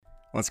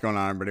What's going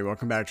on, everybody?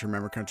 Welcome back to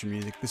Remember Country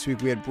Music. This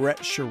week we had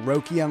Brett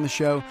Cherokee on the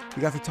show.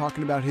 We got to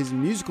talking about his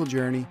musical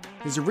journey,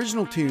 his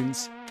original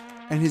tunes,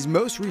 and his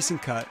most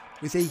recent cut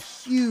with a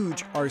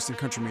huge artist in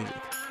country music.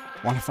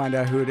 Want to find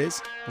out who it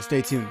is? Well,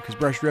 stay tuned, because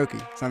Brett Cherokee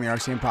is on the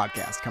RCM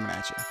podcast coming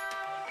at you.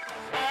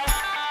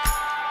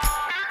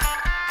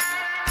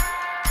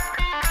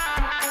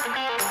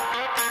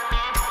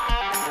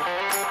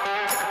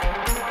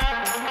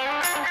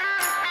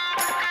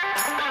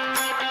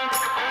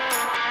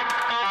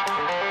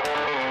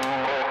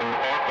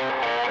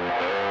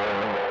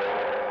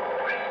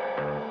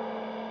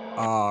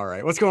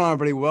 What's going on,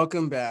 everybody?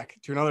 Welcome back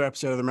to another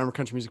episode of the Remember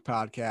Country Music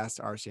Podcast,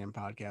 RCM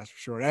Podcast for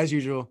short. As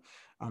usual,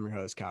 I'm your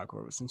host, Kyle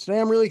Corvus. And today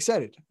I'm really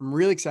excited.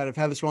 I've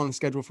had this one on the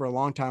schedule for a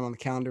long time, on the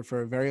calendar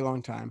for a very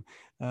long time.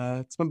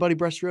 It's my buddy,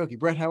 Brett Cherokee.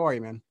 Brett, how are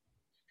you, man?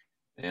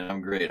 Man, I'm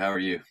great. How are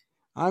you?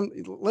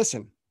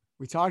 Listen,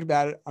 we talked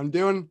about it. I'm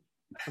doing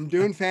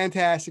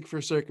fantastic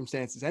for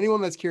circumstances.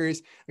 Anyone that's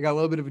curious, I got a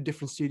little bit of a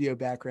different studio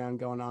background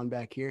going on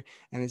back here.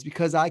 And it's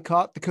because I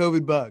caught the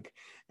COVID bug.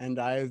 And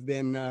I've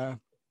been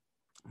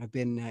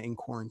in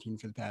quarantine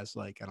for the past,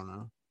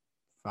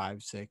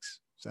 5, 6,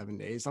 7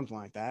 days, something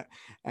like that.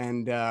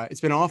 And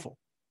it's been awful.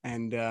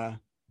 And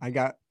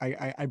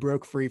I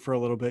broke free for a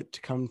little bit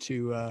to come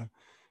to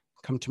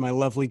my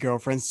lovely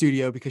girlfriend's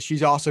studio because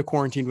she's also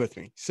quarantined with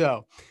me.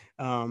 So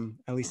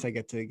at least I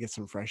get to get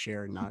some fresh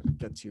air and not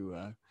get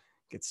to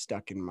get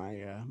stuck in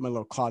my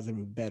little closet of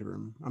a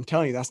bedroom. I'm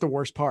telling you, that's the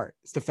worst part.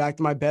 It's the fact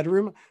that my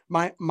bedroom,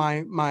 my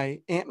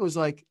aunt was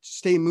like,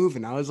 stay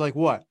moving. I was like,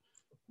 what?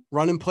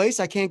 Run in place?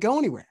 I can't go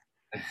anywhere.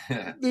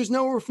 There's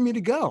nowhere for me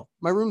to go.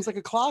 My room's like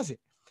a closet.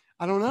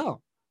 I don't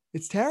know.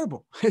 It's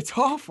terrible. It's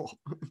awful.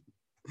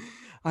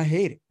 I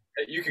hate it.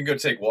 You can go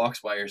take walks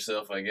by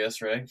yourself, I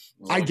guess, right?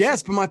 I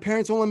guess, but my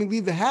parents won't let me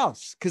leave the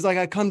house because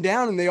I come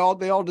down and they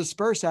all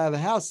disperse out of the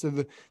house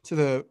to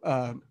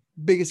the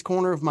biggest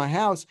corner of my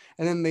house,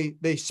 and then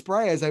they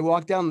spray as I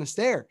walk down the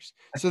stairs.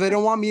 So they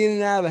don't want me in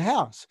and out of the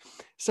house.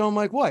 So I'm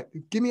like, what?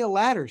 Give me a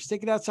ladder,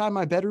 stick it outside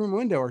my bedroom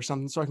window or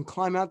something so I can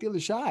climb out the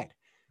other side.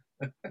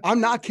 I'm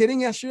not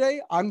kidding.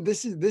 Yesterday,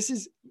 this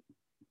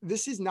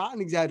is not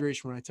an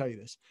exaggeration when I tell you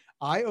this.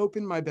 I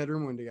opened my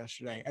bedroom window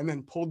yesterday and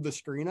then pulled the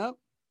screen up,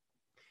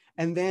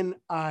 and then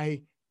my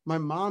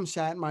mom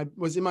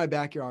was in my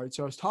backyard,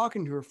 so I was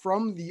talking to her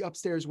from the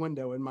upstairs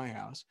window in my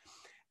house,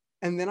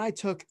 and then I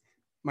took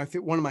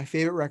one of my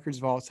favorite records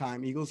of all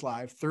time, Eagles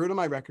Live, threw it in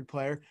my record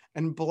player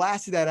and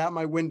blasted that out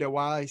my window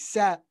while I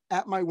sat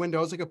at my window.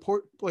 I was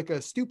like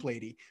a stoop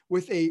lady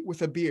with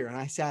a beer, and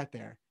I sat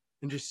there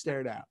and just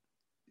stared out.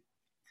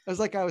 I was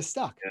like, I was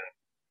stuck.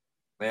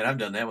 Yeah. Man, I've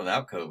done that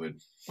without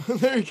COVID.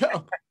 There you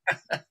go.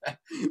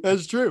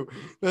 That's true.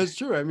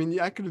 I mean,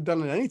 I could have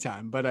done it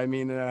anytime, but I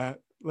mean,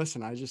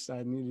 listen, I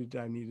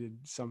needed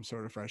some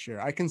sort of fresh air.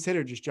 I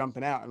considered just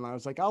jumping out, and I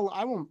was like,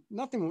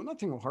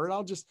 nothing will hurt.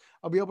 I'll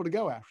be able to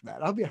go after that.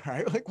 I'll be all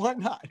right. Like, why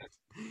not?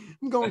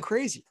 I'm going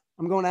crazy.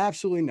 I'm going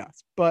absolutely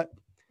nuts. But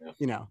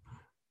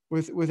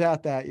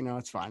without that,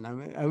 it's fine.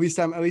 At least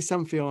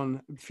I'm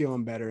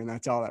feeling better, and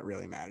that's all that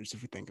really matters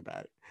if we think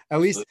about it.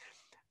 At least.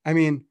 I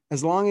mean,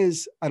 as long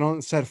as I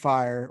don't set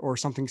fire or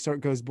something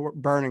goes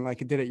burning like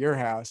it did at your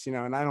house,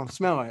 and I don't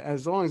smell it,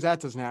 as long as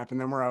that doesn't happen,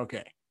 then we're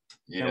okay.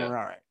 Yeah. Then we're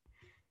all right.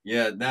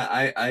 Yeah.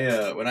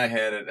 I when I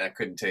had it, I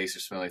couldn't taste or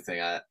smell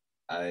anything.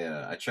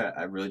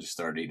 I really just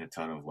started eating a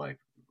ton of like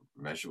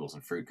vegetables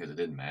and fruit because it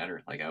didn't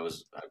matter. Like I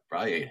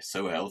probably ate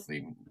so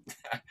healthy,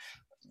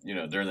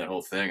 during that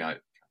whole thing.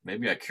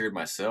 Maybe I cured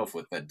myself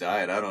with that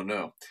diet. I don't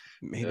know.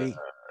 Maybe.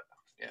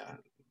 Yeah.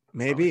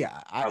 Maybe.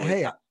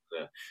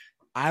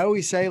 I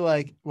always say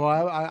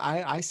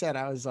I said,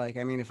 I was like,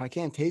 I mean, if I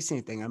can't taste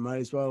anything, I might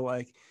as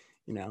well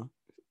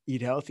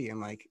eat healthy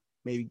and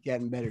maybe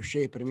get in better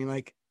shape. But I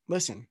mean,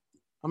 listen,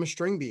 I'm a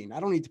string bean. I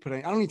don't need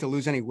to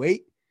lose any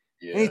weight.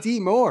 Yeah. I need to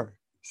eat more.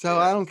 So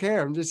I don't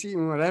care. I'm just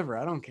eating whatever.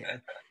 I don't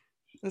care.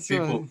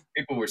 People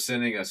were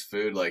sending us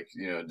food,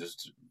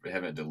 just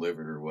having it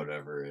delivered or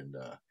whatever. And,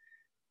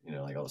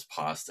 like all this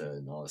pasta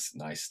and all this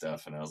nice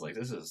stuff. And I was like,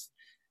 this is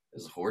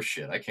horse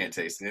shit. I can't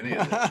taste any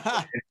of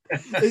it.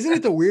 Isn't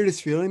it the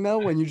weirdest feeling though,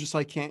 when you just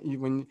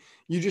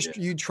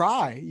you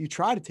try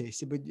to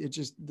taste it, but it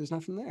just, there's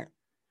nothing there.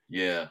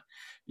 Yeah.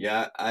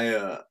 Yeah.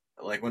 I,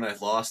 when I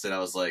lost it, I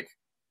was like,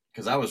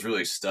 cause I was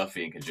really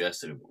stuffy and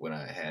congested when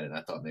I had it.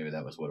 I thought maybe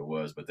that was what it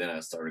was, but then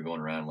I started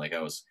going around,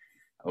 I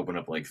opened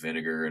up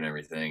vinegar and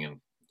everything. And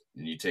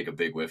you take a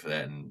big whiff of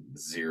that and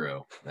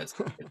zero. That's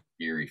an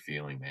eerie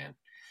feeling, man.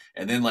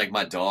 And then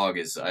my dog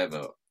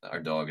our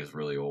dog is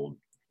really old.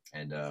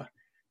 And a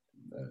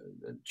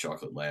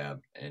chocolate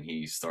lab, and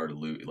he started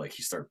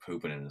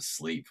pooping in his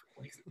sleep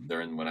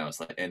during when I was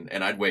and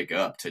I'd wake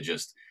up to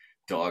just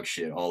dog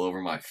shit all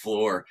over my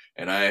floor,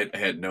 and I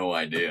had no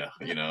idea,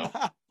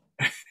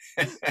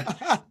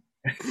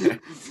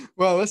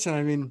 Well, listen,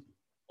 I mean,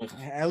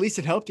 at least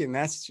it helped you in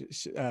that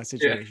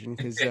situation,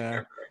 because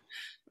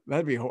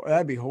that'd be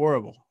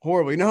horrible.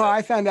 You know how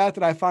I found out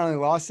that I finally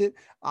lost it?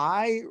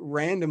 I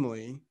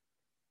randomly,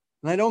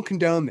 and I don't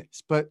condone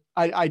this, but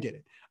I did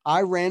it.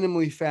 I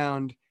randomly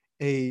found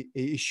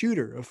a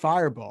shooter, a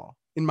fireball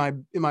in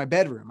my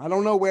bedroom. I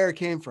don't know where it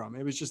came from.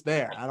 It was just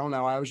there. I don't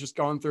know. I was just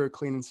going through it,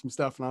 cleaning some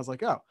stuff, and I was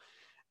like, oh.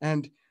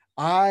 And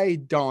I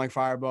don't like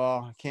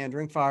Fireball. I can't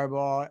drink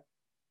Fireball.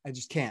 I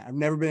just can't. I've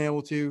never been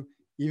able to.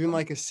 Even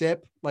like a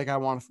sip, like I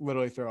want to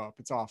literally throw up.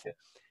 It's awful.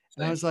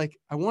 And I was like,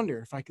 I wonder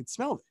if I could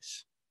smell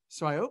this.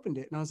 So I opened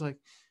it and I was like,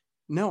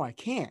 no, I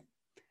can't.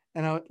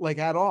 And I like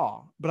at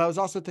all. But I was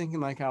also thinking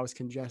like I was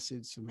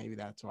congested, so maybe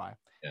that's why.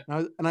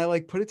 Yeah. And I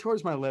like put it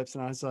towards my lips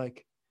and I was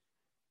like,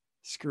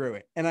 screw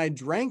it. And I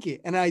drank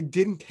it and I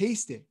didn't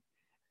taste it.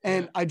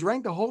 And I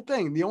drank the whole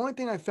thing. The only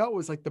thing I felt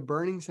was like the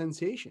burning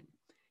sensation.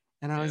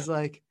 And I was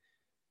like,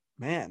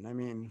 man, I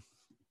mean,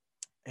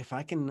 if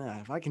I can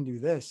do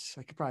this,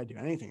 I could probably do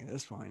anything at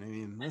this point. I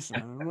mean, listen,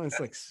 I don't know,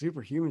 it's like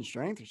superhuman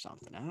strength or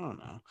something. I don't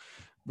know,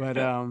 but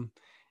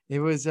it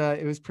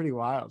was pretty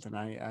wild, and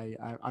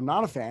I'm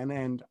not a fan,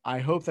 and I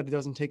hope that it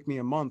doesn't take me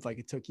a month like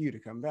it took you to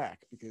come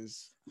back,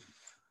 because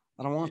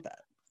I don't want that.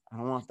 I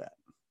don't want that.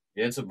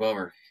 Yeah, it's a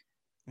bummer.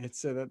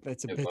 It's a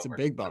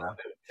big bummer.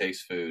 It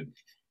takes food.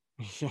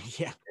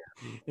 Yeah,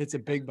 it's a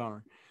big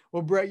bummer.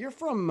 Well, Brett, you're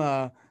from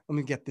let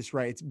me get this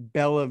right. It's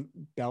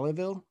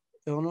Belleville,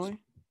 Illinois.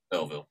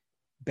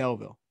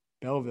 Belleville,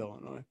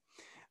 Illinois.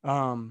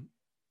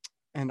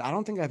 And I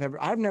don't think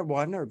I've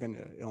never been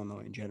to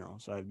Illinois in general,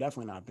 so I've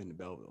definitely not been to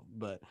Belleville.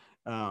 But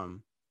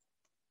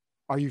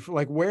are you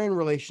like where in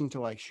relation to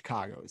like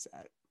Chicago is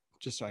that?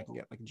 Just so I can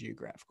get like a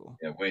geographical.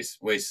 Yeah,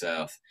 way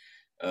south.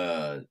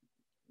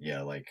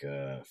 Yeah, like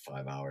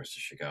 5 hours to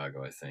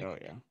Chicago, I think. Oh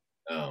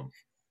yeah.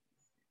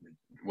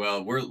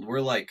 Well,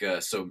 we're like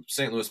so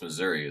St. Louis,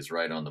 Missouri is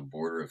right on the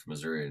border of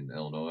Missouri and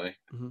Illinois.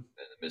 Mm-hmm. And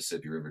the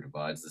Mississippi River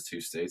divides the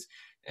two states,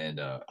 and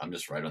I'm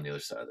just right on the other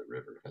side of the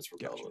river. That's where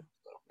Belleville.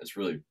 So it's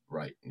really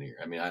right near.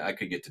 I mean, I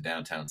could get to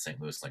downtown St.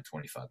 Louis in like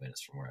 25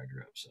 minutes from where I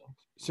grew up.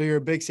 So you're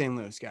a big St.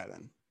 Louis guy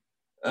then?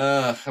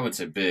 I wouldn't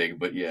say big,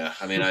 but yeah.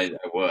 I mean, I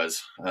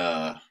was.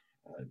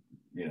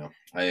 You know,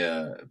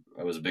 I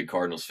was a big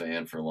Cardinals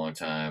fan for a long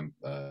time.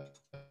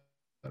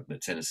 In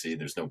Tennessee,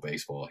 there's no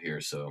baseball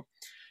here, so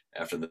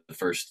after the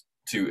first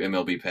two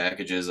MLB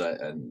packages, I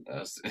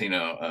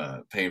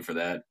paying for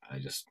that,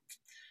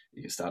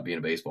 you can stop being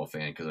a baseball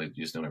fan because I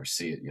just don't ever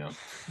see it,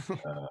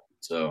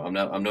 So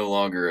I'm no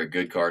longer a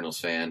good Cardinals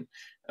fan.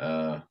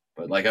 But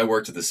like I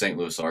worked at the St.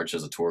 Louis Arch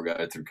as a tour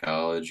guide through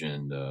college,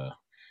 and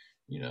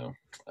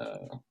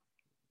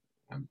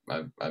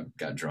I've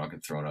got drunk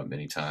and thrown up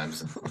many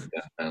times in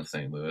downtown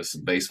St. Louis.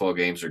 And baseball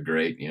games are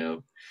great,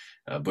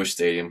 Busch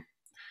Stadium.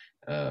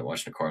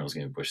 Watching a Cardinals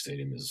game at Busch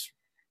Stadium is,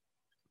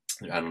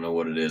 I don't know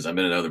what it is. I've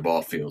been in other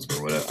ball fields,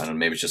 but whatever. I don't know.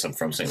 Maybe it's just I'm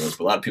from St. Louis,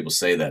 but a lot of people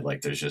say that like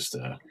there's just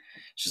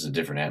it's just a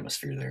different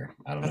atmosphere there.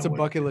 I don't know. That's a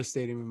bucket list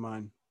stadium of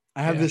mine.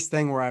 I have this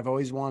thing where I've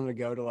always wanted to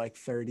go to like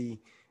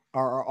 30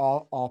 or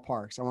all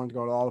parks. I wanted to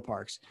go to all the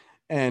parks,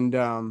 and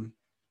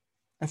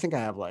I think I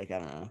have like I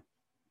don't know,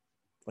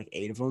 like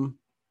 8 of them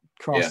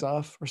crossed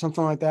off or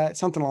something like that,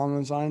 something along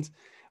those lines.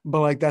 But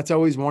like that's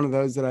always one of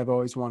those that I've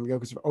always wanted to go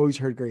because I've always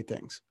heard great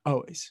things.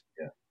 Always.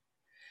 Yeah.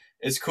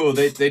 It's cool.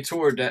 They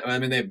toured. I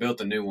mean, they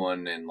built a new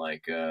one in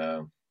like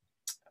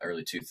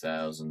early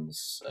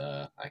 2000s.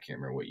 I can't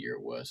remember what year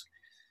it was,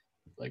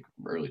 like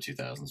early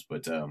 2000s.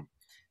 But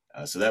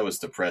so that was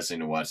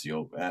depressing to watch the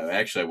old.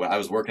 Actually, I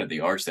was working at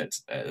the Arch at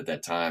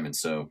that time, and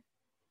so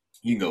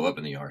you can go up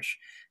in the Arch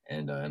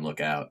and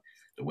look out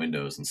the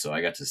windows, and so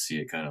I got to see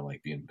it kind of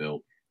like being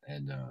built,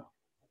 and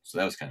so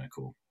that was kind of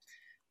cool.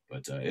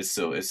 But it's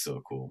still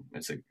cool.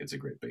 It's a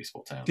great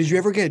baseball town. Did you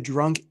ever get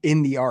drunk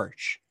in the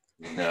Arch?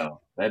 No,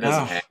 that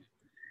doesn't happen.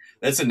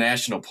 That's a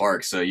national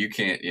park, so you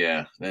can't.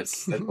 Yeah,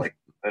 that's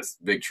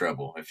big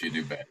trouble if you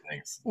do bad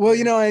things. Well,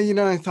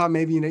 I thought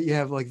maybe you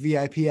have like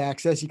VIP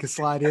access. You could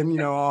slide in,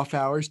 off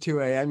hours, 2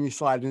 a.m. You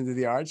slide into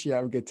the Arch, you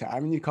have a good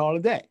time, and you call it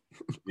a day.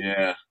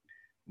 Yeah,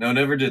 no,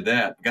 never did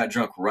that. Got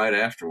drunk right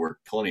after work,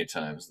 plenty of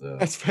times though.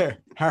 That's fair.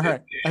 All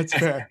right, that's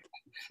fair.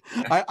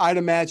 I'd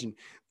imagine.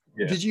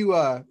 Yeah. Did you?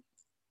 I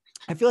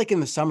feel like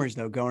in the summers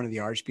though, going to the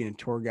Arch, being a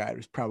tour guide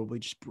was probably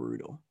just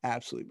brutal,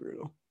 absolutely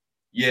brutal.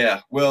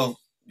 Yeah, well,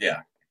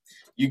 yeah.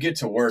 You get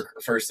to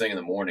work first thing in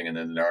the morning, and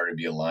then there already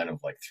be a line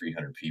of like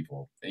 300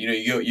 people. And,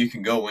 you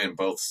can go in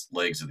both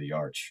legs of the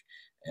Arch,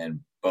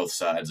 and both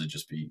sides would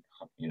just be,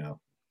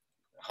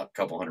 a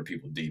couple hundred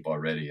people deep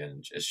already,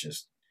 and it's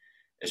just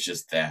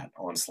that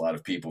onslaught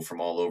of people from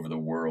all over the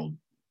world,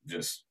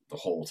 just the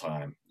whole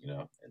time.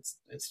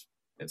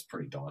 It's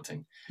pretty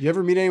daunting. You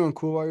ever meet anyone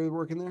cool while you were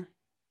working there?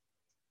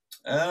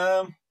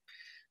 No,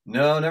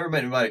 never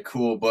met anybody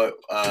cool, but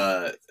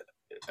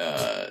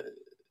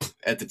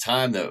at the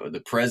time,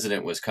 the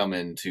president was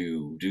coming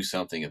to do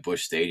something at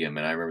Busch Stadium,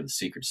 and I remember the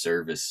Secret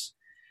Service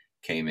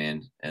came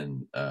in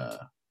and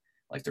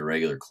like their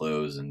regular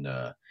clothes, and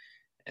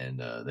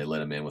they let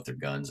them in with their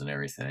guns and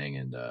everything,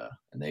 and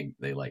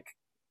they like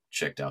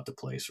checked out the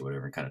place or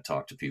whatever, and kind of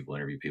talked to people,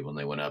 interviewed people, and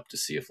they went up to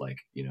see if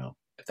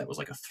if that was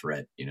like a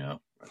threat,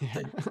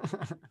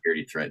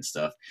 security threat and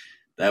stuff.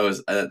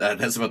 That's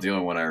about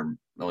the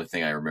only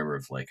thing I remember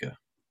of like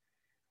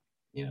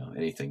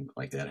anything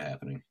like that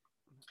happening.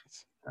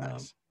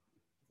 Nice.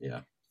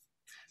 Yeah.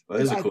 Well,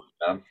 it was a cool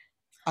job.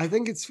 I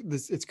think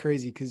it's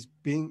crazy because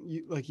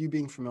you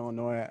being from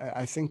Illinois,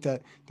 I think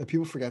that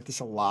people forget this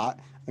a lot.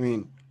 I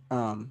mean,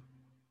 um,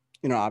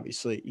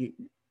 obviously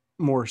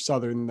more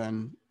Southern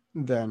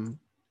than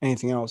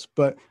anything else,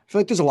 but I feel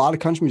like there's a lot of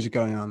country music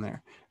going on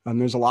there.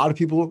 There's a lot of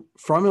people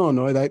from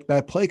Illinois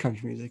that play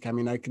country music. I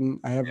mean, I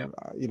have,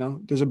 Yeah.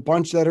 There's a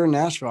bunch that are in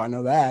Nashville. I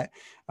know that.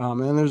 And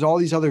then there's all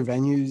these other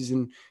venues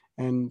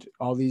and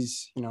all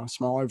these,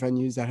 smaller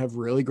venues that have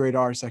really great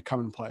artists that come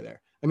and play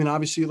there. I mean,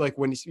 obviously, like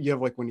when you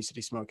have like Windy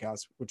City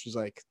Smokehouse, which is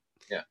like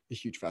Yeah. a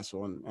huge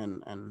festival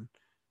and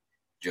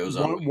Joe's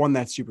on. one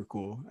that's super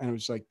cool, and it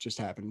was like just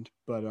happened.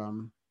 But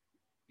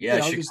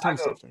Yeah, there's a ton of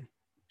stuff there.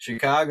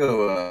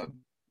 Chicago.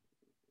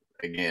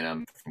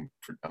 Again,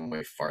 I'm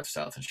way far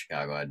south in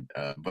Chicago,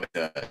 but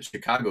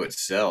Chicago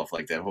itself,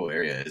 like that whole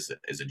area, is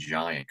a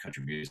giant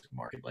country music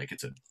market. Like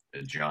it's a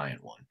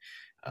giant one.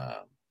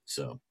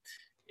 So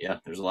yeah,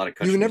 there's a lot of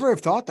country. You would never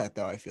music. have thought that,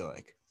 though. I feel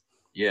like.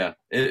 Yeah,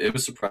 it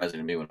was surprising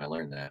to me when I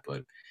learned that.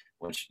 But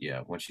once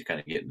you kind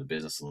of get in the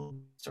business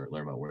and start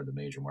learning about where the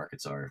major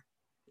markets are,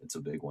 it's a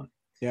big one.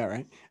 Yeah,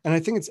 right. And I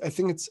think it's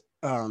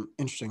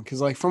interesting because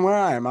like from where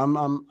I am,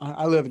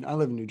 I live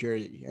in New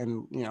Jersey,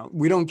 and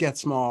we don't get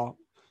small,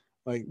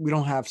 like we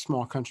don't have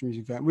small country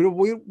music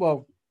venues.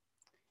 Well,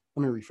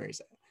 let me rephrase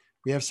that.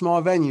 We have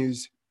small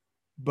venues,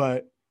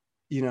 but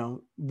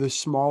the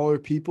smaller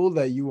people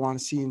that you want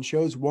to see in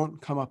shows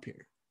won't come up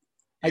here.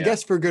 Yeah. I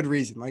guess for good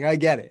reason. Like I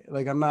get it.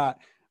 Like I'm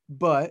not,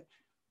 but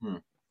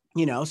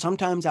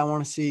sometimes I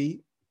want to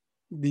see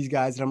these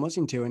guys that I'm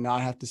listening to and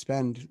not have to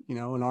spend, an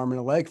arm and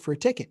a leg for a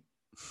ticket.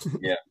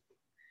 Yeah.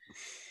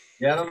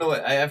 Yeah, I don't know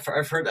what I've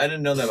heard. I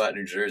didn't know that about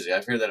New Jersey.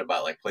 I've heard that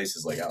about like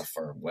places like out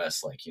far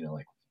west, like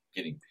like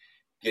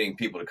getting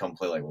people to come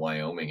play like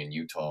Wyoming and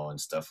Utah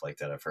and stuff like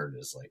that. I've heard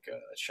is like a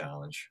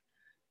challenge,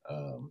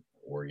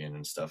 Oregon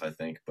and stuff. I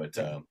think, but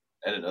I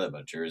didn't know that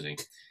about Jersey.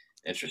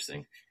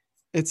 Interesting.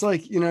 It's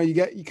like you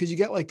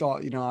get like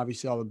all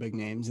obviously all the big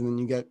names, and then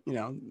you get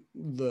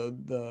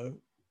the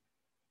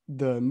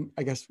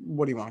I guess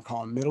what do you want to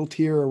call them, middle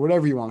tier or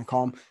whatever you want to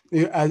call them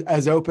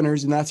as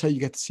openers, and that's how you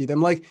get to see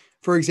them. Like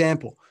for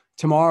example,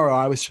 tomorrow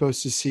I was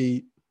supposed to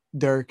see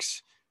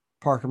Dierks,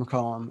 Parker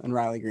McCollum, and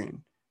Riley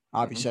Green.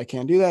 Obviously, I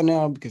can't do that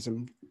now because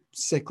I'm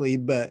sickly,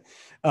 but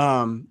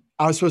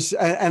I was supposed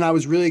to, and I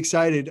was really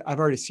excited. I've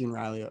already seen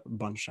Riley a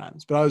bunch of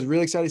times, but I was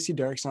really excited to see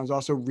Dierks, and I was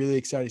also really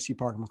excited to see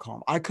Parker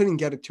McCollum. I couldn't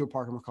get it to a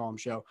Parker McCollum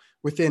show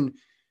within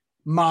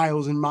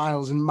miles and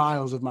miles and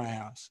miles of my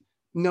house.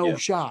 No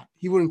shot.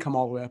 He wouldn't come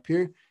all the way up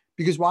here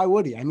because why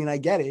would he? I mean, I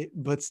get it,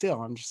 but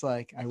still, I'm just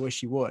like, I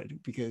wish he would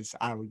because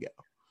I would go.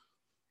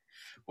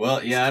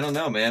 Well, yeah, I don't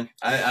know, man.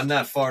 I'm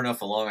not far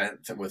enough along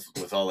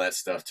with all that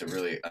stuff to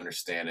really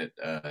understand it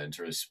and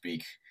to really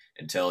speak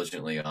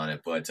intelligently on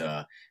it. But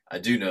I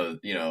do know,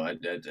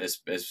 as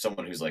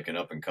someone who's like an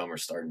up and comer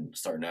starting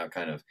out,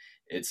 kind of,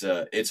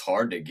 it's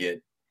hard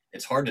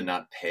to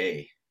not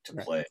pay to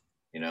play.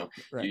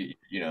 Right.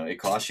 It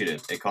costs you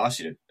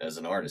to as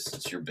an artist.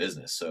 It's your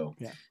business, so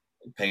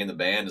paying the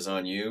band is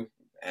on you.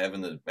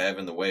 Having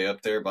the way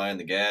up there, buying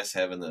the gas,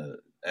 having the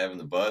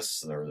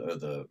bus or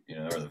the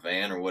or the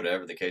van or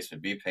whatever the case may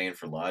be, paying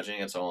for lodging,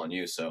 it's all on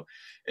you. So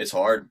it's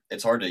hard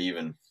to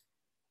even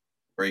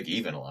break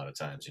even a lot of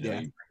times.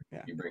 You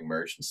bring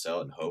merch and sell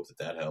it and hope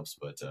that helps,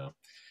 but so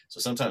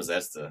sometimes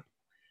that's the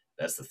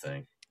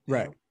thing,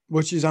 right?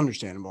 Which is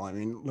understandable. I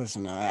mean,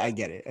 listen, I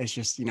get it. It's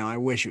just I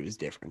wish it was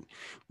different,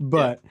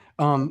 but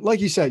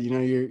like you said,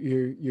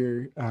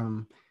 you're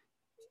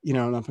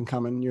an up and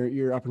coming.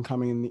 You're up and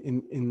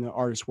coming in the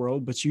artist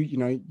world, but you've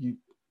been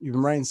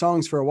writing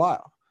songs for a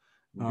while.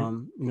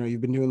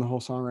 You've been doing the whole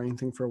songwriting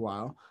thing for a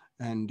while,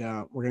 and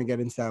we're gonna get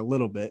into that a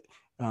little bit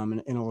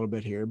in a little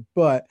bit here.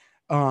 But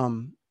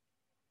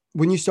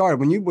when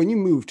you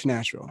moved to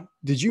Nashville,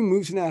 did you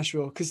move to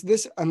Nashville? Because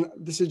this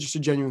is just a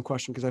genuine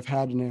question because I've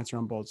had an answer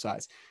on both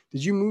sides.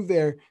 Did you move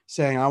there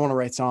saying I want to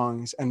write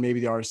songs and maybe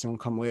the artist will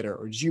come later,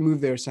 or did you move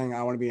there saying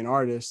I want to be an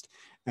artist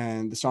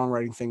and the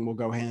songwriting thing will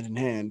go hand in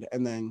hand,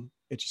 and then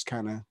it just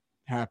kind of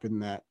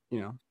happened that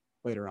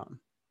later on?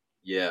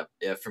 Yeah.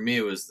 For me,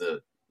 it was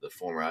the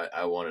former.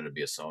 I wanted to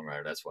be a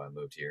songwriter. That's why I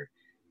moved here,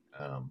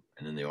 and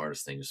then the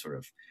artist thing just sort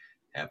of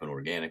happened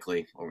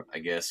organically, or I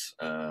guess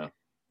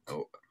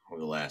over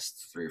the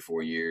last 3 or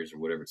 4 years or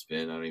whatever it's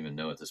been. I don't even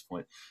know at this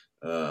point.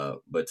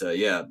 But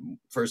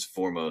first and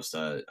foremost,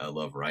 I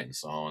love writing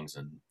songs,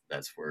 and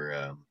that's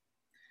where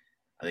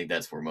I think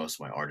that's where most of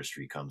my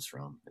artistry comes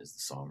from, is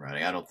the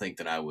songwriting. I don't think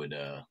that I would.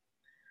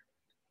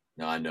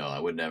 No, I know I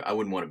would never. I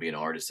wouldn't want to be an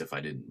artist if I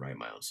didn't write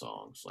my own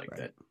songs like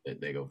that.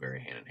 They go very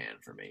hand in hand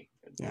for me.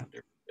 Yeah,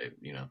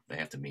 they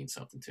have to mean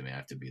something to me. I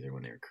have to be there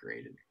when they're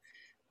created.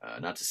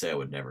 Not to say I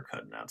would never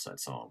cut an outside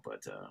song,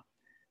 but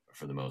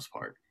for the most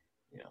part,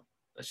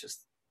 that's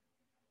just.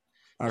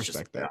 I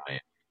respect that.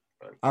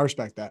 I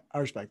respect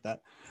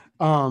that.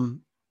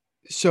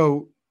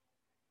 So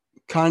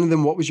kind of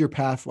then what was your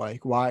path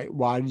like? Why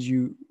did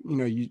you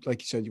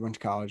like you said, you went to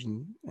college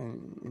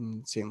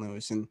in St.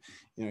 Louis, and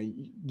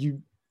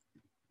you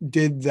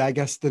did, I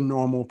guess, the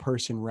normal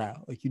person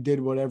route. Like you did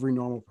what every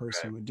normal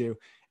person Right. would do.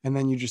 And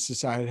then you just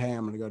decided, hey,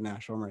 I'm going to go to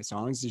Nashville and write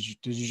songs. Did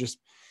you just,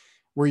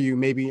 were you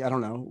maybe, I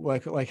don't know,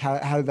 like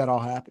how did that all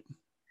happen?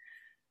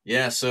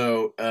 Yeah.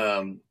 So,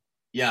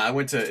 yeah, I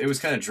went to, it was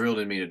kind of drilled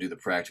in me to do the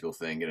practical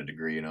thing, get a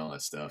degree and all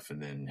that stuff,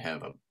 and then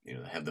have a,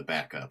 have the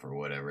backup or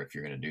whatever if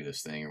you're going to do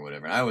this thing or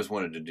whatever. And I always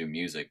wanted to do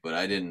music, but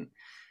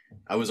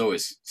I was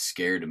always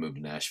scared to move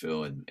to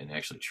Nashville and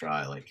actually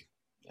try. Like,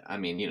 I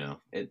mean,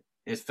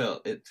 it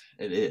felt, it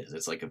is,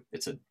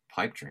 it's a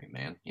pipe dream,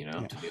 man, Yeah.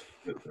 to be able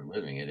to do it for a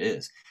living. It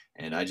is.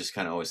 And I just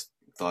kind of always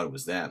thought it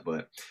was that.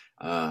 But,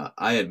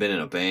 I had been in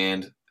a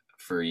band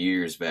for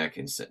years back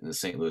in the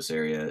St. Louis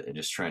area and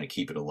just trying to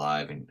keep it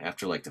alive. And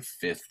after like the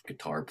fifth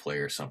guitar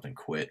player or something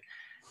quit,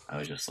 I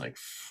was just like,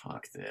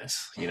 fuck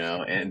this,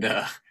 and,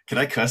 can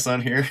I cuss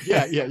on here?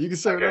 Yeah. Yeah. You can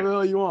say Okay. whatever the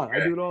hell you want. I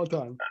Okay. do it all the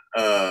time.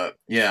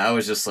 Yeah, I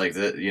was just like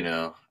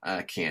that,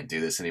 I can't do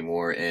this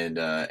anymore. And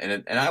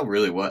I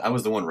really was, I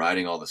was the one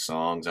writing all the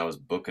songs. I was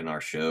booking our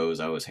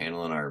shows. I was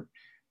handling our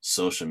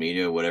social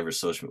media, whatever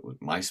social,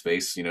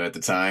 MySpace, at the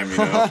time,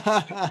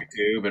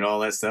 YouTube and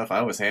all that stuff.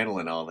 I was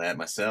handling all that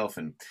myself.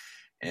 And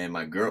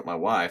my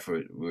wife,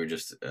 we were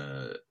just,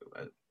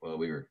 well,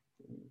 we were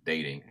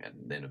dating and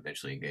then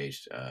eventually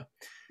engaged.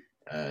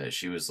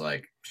 She was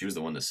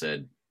the one that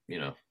said, we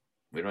don't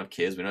have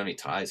kids, we don't have any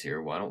ties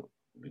here. Why don't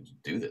we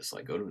do this?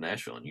 Like, go to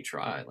Nashville and you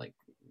try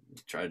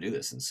to do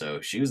this. And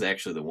so she was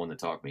actually the one that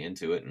talked me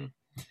into it. And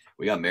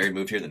we got married,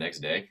 moved here the next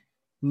day.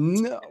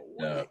 No Uh,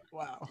 way.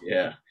 Wow.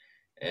 yeah.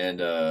 And,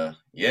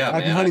 yeah,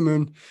 Happy man.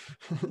 honeymoon.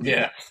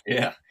 Yeah.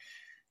 Yeah.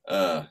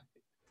 Uh,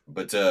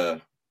 but,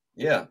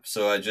 yeah.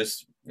 So I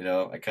just,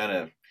 I kind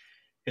of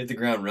hit the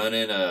ground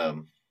running.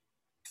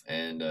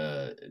 And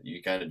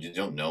you kind of just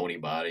don't know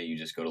anybody. You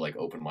just go to like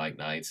open mic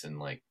nights and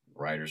like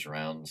writers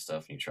around and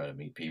stuff, and you try to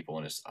meet people,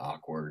 and it's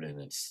awkward, and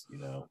it's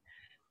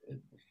it,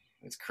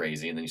 it's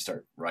crazy. And then you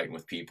start writing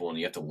with people, and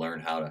you have to learn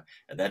how to.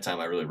 At that time,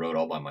 I really wrote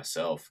all by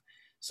myself,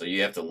 so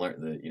you have to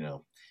learn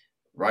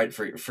write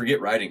forget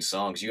writing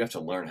songs. You have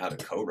to learn how to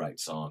co-write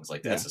songs.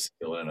 Like that's Yeah. a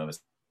skill in and of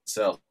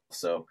itself.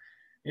 So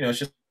it's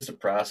just a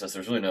process.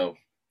 There's really no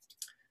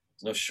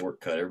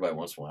shortcut. Everybody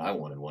wants one. I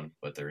wanted one,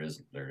 but there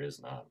is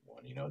not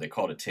one. They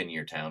call it a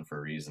 10-year town for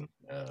a reason.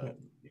 Yeah.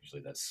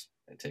 Usually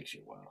it takes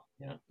you a while.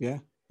 Yeah. Yeah.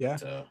 Yeah.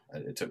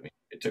 But, it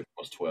took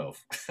almost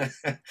 12.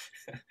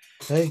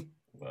 Hey,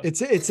 But,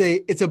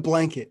 it's a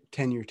blanket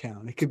 10-year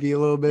town. It could be a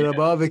little bit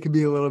above, it could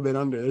be a little bit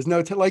under. There's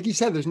no like you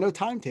said, there's no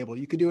timetable.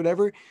 You could do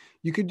whatever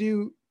you could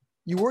do.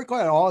 You work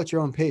out all at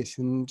your own pace,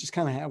 and just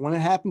kind of when it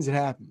happens, it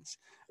happens.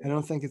 I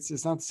don't think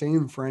it's not the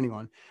same for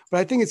anyone.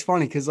 But I think it's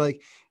funny because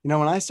like,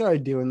 when I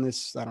started doing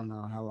this, I don't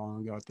know how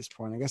long ago at this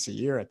point, I guess a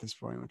year at this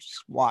point, which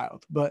is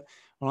wild. But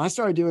when I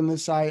started doing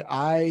this,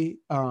 I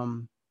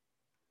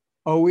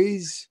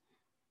always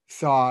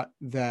thought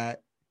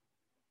that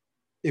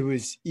it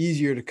was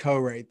easier to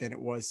co-write than it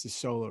was to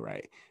solo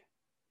write.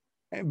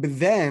 But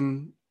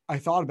then I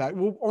thought about it,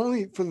 well,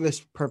 only for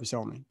this purpose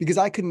only, because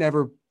I could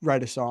never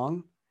write a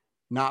song,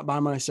 not by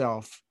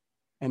myself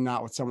and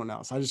not with someone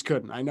else. I just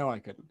couldn't. I know I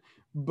couldn't.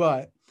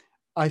 But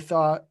I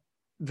thought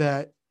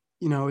that,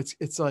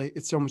 it's like,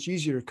 it's so much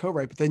easier to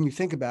co-write, but then you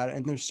think about it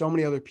and there's so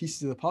many other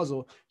pieces of the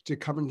puzzle to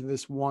come into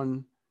this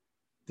one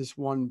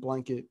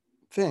blanket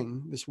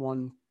thing, this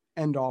one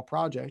end all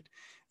project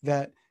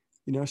that,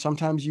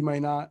 sometimes you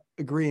might not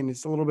agree and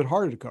it's a little bit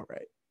harder to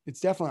co-write.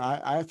 It's definitely,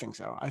 I think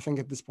so. I think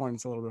at this point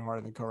it's a little bit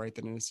harder to co-write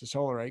than it is to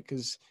solo write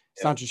because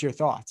it's not just your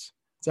thoughts,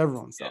 it's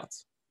everyone's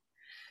thoughts.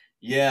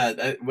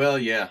 Yeah. Well,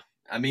 yeah.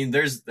 I mean,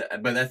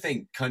 but I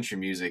think country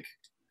music,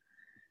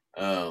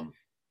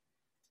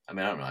 I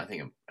mean, I don't know. I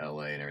think in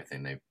LA and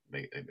everything,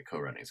 the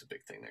co-writing is a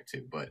big thing there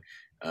too. But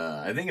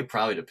I think it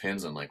probably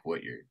depends on like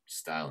what your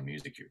style of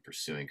music you're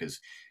pursuing,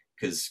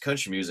 because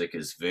country music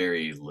is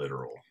very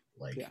literal.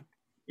 Like, Yeah.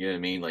 you know what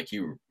I mean? Like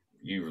you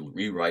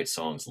rewrite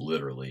songs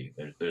literally.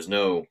 There's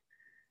no,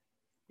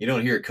 you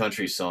don't hear a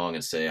country song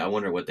and say, I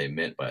wonder what they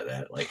meant by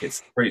that. Like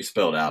it's pretty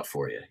spelled out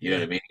for you. You know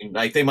what I mean?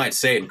 Like they might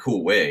say it in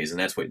cool ways, and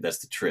that's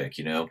the trick.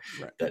 Right.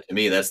 That to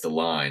me, that's the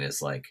line.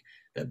 Is like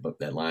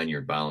that line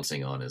you're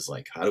balancing on is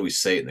like, how do we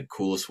say it in the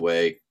coolest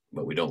way,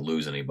 but we don't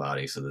lose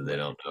anybody so that they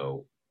don't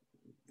know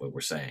what we're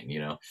saying.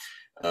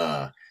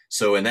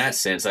 So in that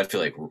sense, I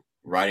feel like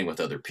writing with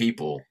other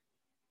people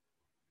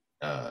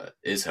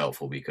is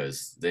helpful,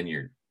 because then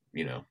you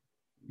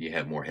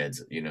have more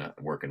heads,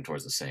 working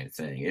towards the same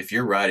thing. If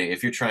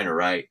you're trying to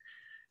write,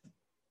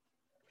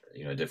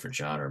 a different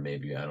genre,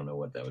 maybe, I don't know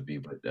what that would be,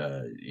 but,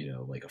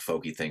 like a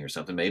folky thing or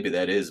something, maybe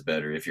that is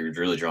better. If you're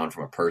really drawn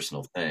from a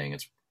personal thing,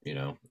 it's,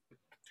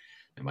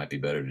 it might be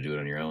better to do it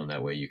on your own.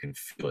 That way you can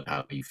feel it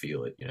how you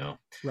feel it,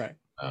 Right.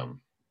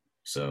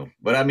 So,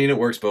 but I mean, it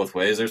works both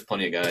ways. There's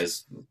plenty of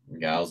guys,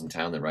 gals in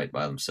town that write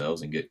by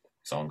themselves and get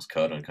songs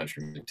cut on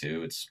country music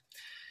too. It's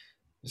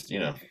just,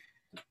 it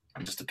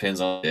just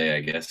depends on the day,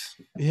 I guess.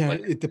 Yeah,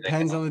 Like, it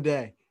depends on the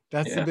day.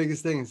 That's the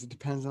biggest thing, is it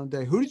depends on the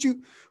day. Who did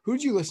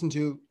you listen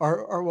to?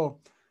 Or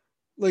well,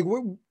 like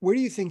where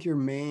do you think your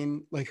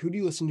main, like who do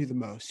you listen to the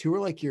most? Who are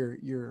like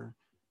your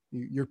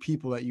your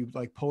people that you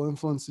like pull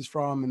influences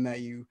from, and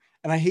that you,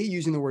 and I hate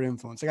using the word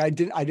influence. Like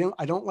I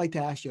don't like to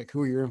ask you like,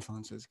 who are your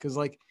influences? Cause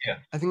like, Yeah.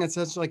 I think that's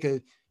such like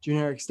a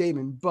generic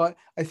statement, but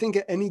I think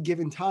at any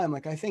given time,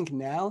 like I think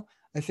now,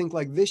 I think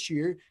like this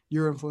year,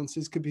 your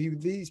influences could be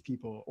these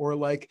people, or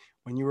like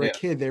when you were a Yeah.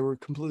 kid, they were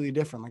completely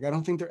different. Like, I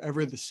don't think they're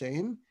ever the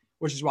same,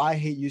 which is why I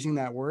hate using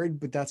that word,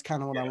 but that's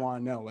kind of what I Yeah.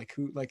 want to know. Like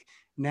who, like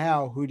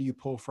now, who do you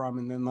pull from?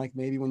 And then like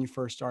maybe when you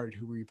first started,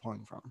 who were you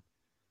pulling from?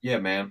 Yeah,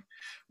 man.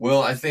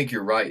 Well, I think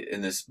you're right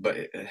in this,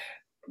 but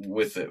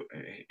with it,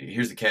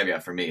 here's the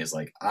caveat for me is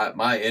like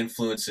my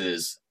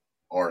influences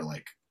are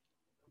like,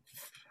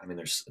 I mean,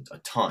 there's a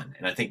ton,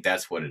 and I think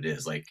that's what it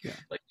is. Yeah.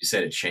 Like you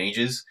said, it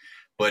changes.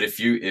 But if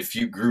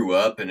you grew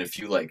up and if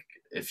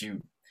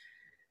you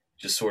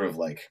just sort of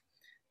like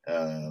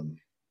um,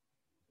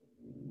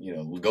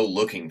 go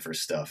looking for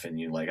stuff, and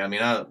you like, I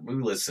mean,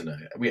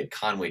 we had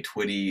Conway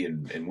Twitty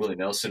and Willie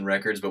Nelson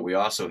records, but we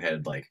also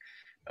had like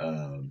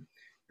um,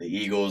 the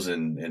Eagles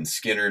and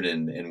Skinner,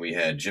 and we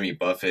had Jimmy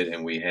Buffett,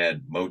 and we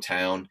had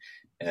Motown,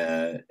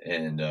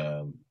 and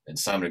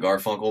Simon and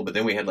Garfunkel, but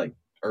then we had like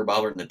Herb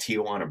Albert and the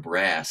Tijuana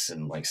Brass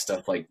and like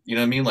stuff like, you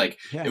know what I mean? Like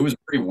it Yeah. was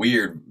pretty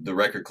weird, the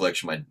record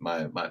collection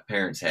my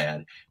parents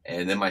had.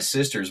 And then my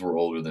sisters were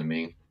older than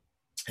me,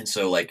 and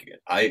so like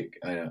I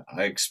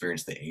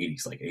experienced the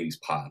 80s, like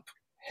 80s pop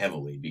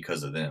heavily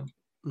because of them,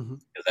 Mm-hmm.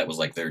 because that was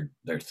like their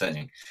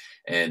thing.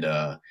 And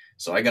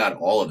so I got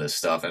all of this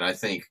stuff, and I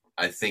think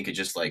it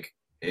just like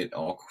it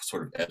all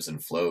sort of ebbs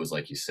and flows,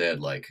 like you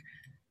said. Like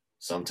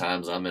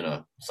sometimes I'm in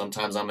an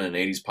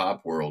 80s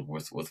pop world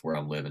with where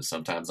I'm living.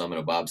 Sometimes I'm in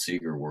a Bob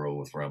Seger world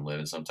with where I'm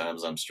living.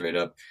 Sometimes I'm straight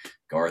up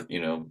Garth,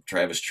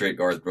 Travis Tritt,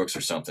 Garth Brooks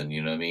or something,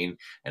 you know what I mean?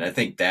 And I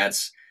think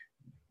that's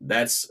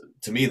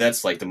to me,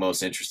 that's like the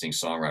most interesting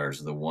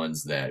songwriters are the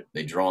ones that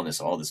they draw on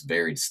all this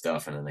varied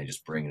stuff, and then they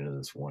just bring it into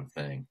this one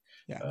thing.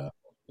 Yeah. uh,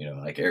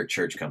 like Eric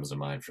Church comes to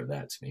mind for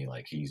that to me.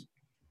 Like he's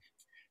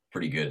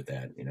pretty good at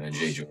that, and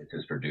Jay Joyce,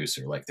 his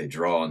producer, like they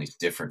draw on these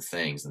different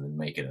things and then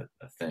make it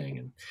a thing.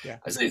 And Yeah.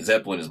 I say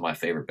Zeppelin is my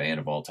favorite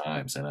band of all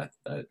times, and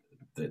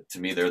to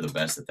me they're the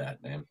best at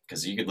that, man,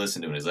 because you could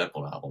listen to a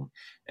Zeppelin album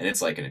and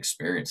it's like an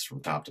experience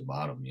from top to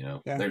bottom. Yeah.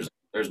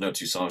 There's no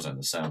two songs on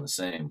the sound the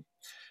same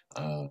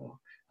uh,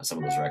 on some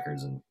of those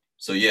records. And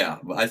so yeah,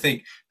 but I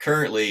think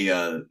currently,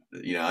 I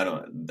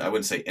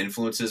wouldn't say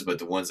influences, but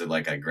the ones that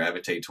like I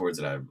gravitate towards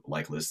that I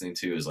like listening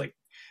to is like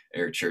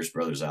Eric Church,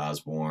 Brothers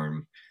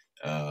Osborne,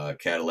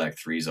 Cadillac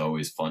 3 is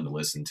always fun to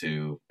listen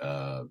to.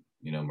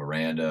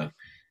 Miranda,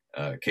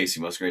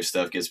 Casey Musgrave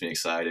stuff gets me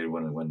excited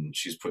when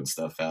she's putting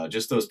stuff out.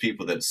 Just those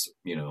people that's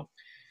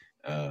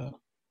uh,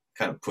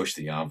 kind of push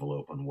the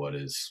envelope on what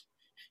is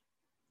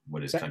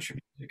country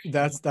music.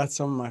 That's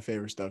some of my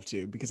favorite stuff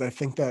too, because I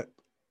think that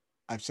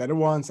I've said it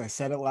once, I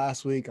said it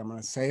last week, I'm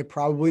going to say it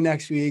probably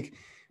next week,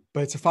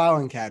 but it's a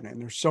filing cabinet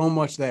and there's so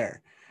much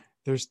there.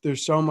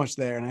 There's so much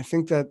there. And I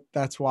think that's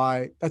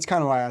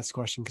kind of why I asked the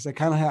question. Cause I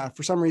kind of had,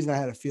 for some reason I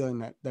had a feeling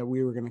that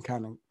we were going to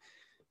kind of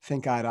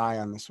think eye to eye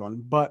on this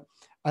one, but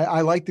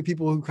I like the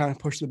people who kind of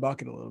push the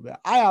bucket a little bit.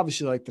 I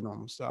obviously like the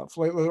normal stuff,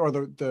 like, or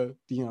the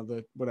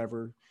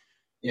whatever,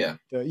 Yeah.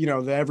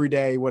 the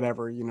everyday,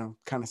 whatever,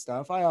 kind of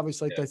stuff. I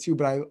obviously like Yeah. that too,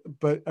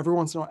 but every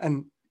once in a while,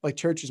 and like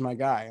Church is my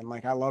guy. And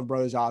like, I love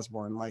Brothers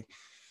Osborne. Like,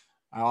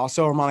 I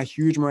also am on a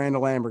huge Miranda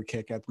Lambert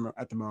kick at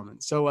the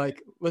moment. So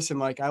like, listen,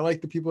 like I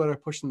like the people that are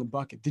pushing the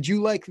bucket. Did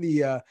you like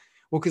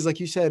cause like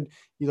you said,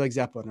 you like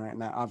Zeppelin, right?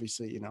 And that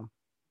obviously,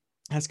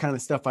 that's kind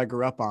of stuff I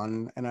grew up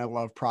on. And I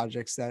love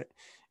projects that,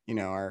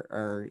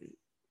 are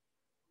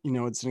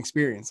it's an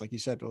experience. Like you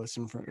said, to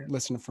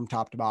listen from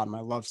top to bottom.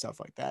 I love stuff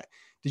like that.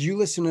 Did you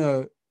listen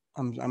to,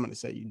 I'm going to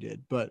say you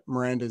did, but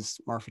Miranda's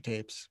Marfa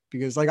tapes?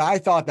 Because like, I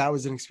thought that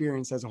was an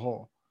experience as a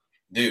whole.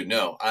 Dude,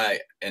 no,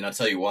 and I'll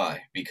tell you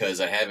why.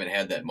 Because I haven't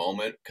had that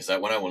moment. Because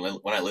when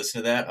I listen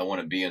to that, I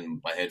want to be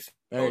in my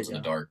headphones in the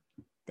dark,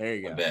 There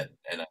you my go. bed,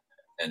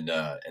 and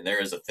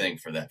there is a thing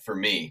for that for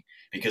me,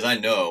 because I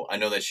know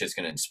that shit's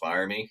gonna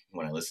inspire me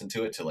when I listen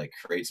to it to like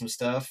create some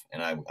stuff,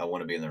 and I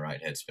want to be in the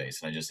right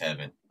headspace, and I just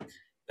haven't.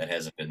 That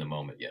hasn't been the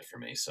moment yet for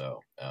me. So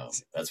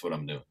that's what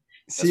I'm doing.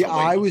 See,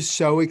 I was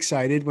so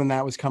excited when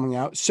that was coming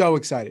out. So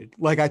excited.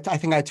 Like I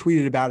think I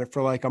tweeted about it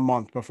for like a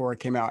month before it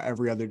came out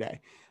every other day.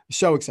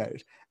 So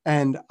excited.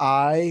 And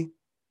I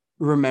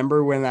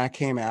remember when that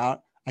came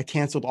out, I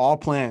canceled all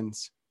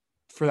plans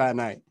for that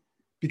night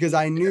because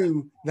I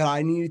knew that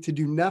I needed to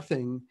do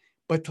nothing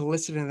but to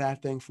listen to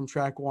that thing from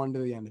track one to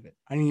the end of it.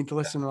 I needed to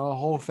listen to the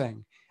whole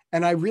thing.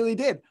 And I really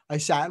did. I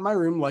sat in my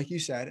room, like you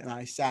said, and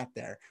I sat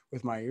there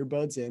with my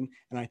earbuds in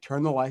and I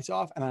turned the lights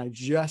off and I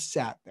just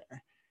sat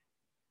there.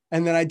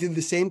 And then I did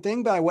the same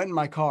thing, but I went in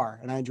my car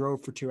and I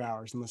drove for 2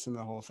 hours and listened to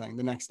the whole thing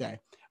the next day.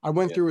 I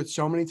went through it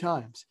so many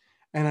times.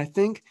 And I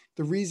think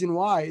the reason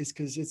why is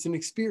because it's an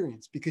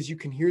experience, because you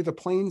can hear the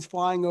planes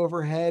flying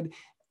overhead.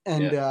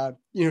 And,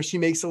 she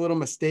makes a little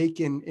mistake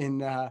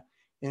in I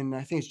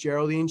think it's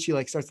Geraldine. She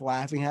like starts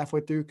laughing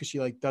halfway through because she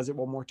like does it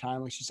one more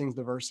time. Like she sings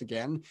the verse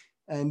again.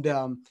 And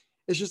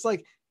it's just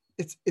like,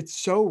 it's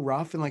so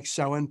rough and like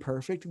so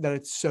imperfect that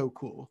it's so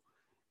cool.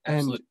 And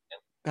Absolutely.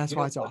 that's You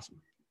why know it's what?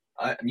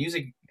 awesome.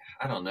 Music.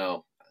 I don't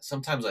know.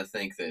 Sometimes I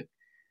think that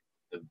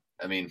the.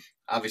 I mean,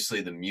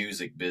 obviously, the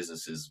music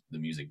business is the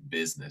music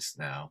business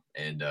now,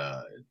 and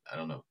I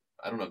don't know.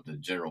 I don't know if the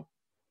general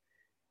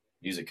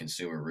music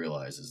consumer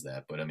realizes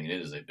that, but I mean,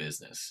 it is a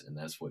business, and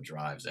that's what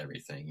drives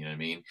everything. You know what I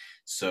mean?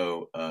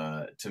 So,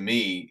 to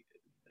me,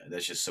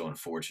 that's just so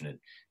unfortunate,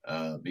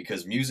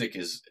 because music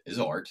is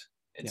art.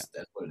 Yeah.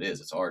 That's what it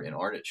is. It's art, and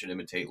art it should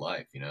imitate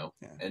life. You know,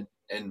 Yeah.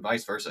 and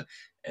vice versa.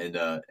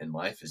 And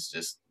life is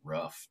just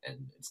rough,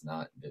 and it's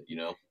not. You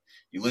know,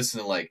 you listen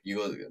to like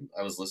you.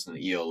 I was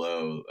listening to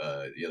ELO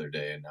the other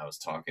day, and I was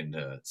talking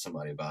to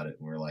somebody about it,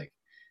 and we're like,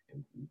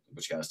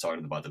 which guy was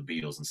talking about the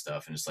Beatles and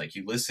stuff, and it's like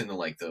you listen to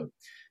like the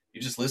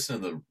you just listen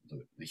to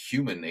the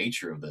human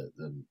nature of the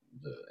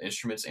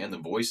instruments and the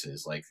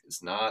voices. Like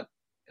it's not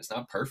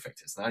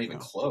perfect. It's not even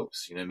No.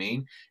 close. You know what I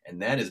mean? And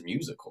that is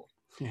musical.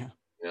 Yeah.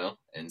 You know,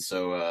 and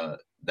so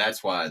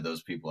that's why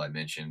those people I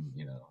mentioned,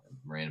 you know,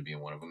 Miranda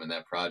being one of them, and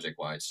that project,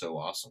 why it's so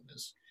awesome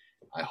is,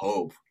 I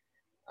hope,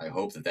 I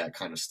hope that that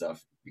kind of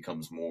stuff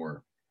becomes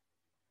more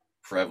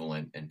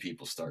prevalent and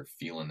people start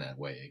feeling that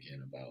way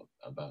again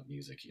about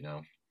music. You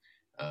know,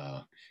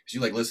 because you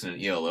like listen to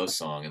an ELO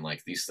song and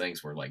like these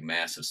things were like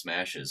massive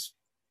smashes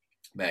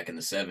back in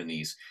the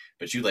 70s,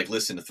 but you'd like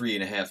listen to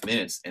 3.5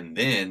 minutes and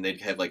then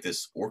they'd have like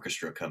this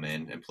orchestra come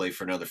in and play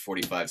for another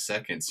 45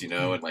 seconds, you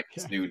know, and like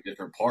this Yeah. new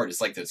different part. It's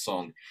like it's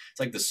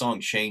like the song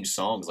changed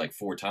songs like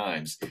 4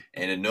 times,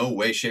 and in no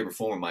way, shape, or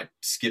form am I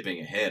skipping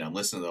ahead. I'm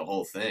listening to the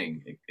whole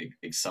thing,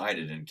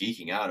 excited and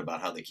geeking out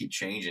about how they keep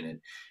changing it.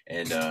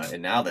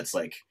 And now that's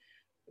like,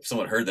 if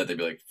someone heard that, they'd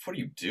be like, "What are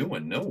you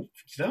doing? No,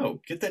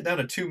 no, get that down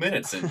to 2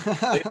 minutes and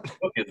play the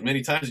book as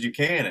many times as you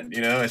can." And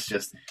you know, it's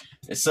just,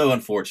 it's so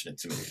unfortunate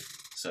to me.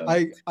 So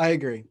I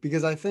agree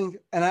because I think,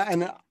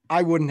 and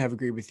I wouldn't have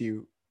agreed with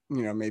you,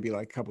 maybe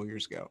like a couple of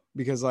years ago,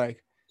 because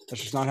like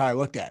that's just not how I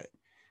looked at it.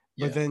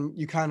 But yeah, then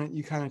you kind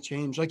of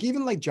change. Like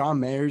even like John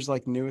Mayer's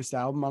like newest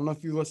album. I don't know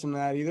if you listen to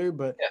that either,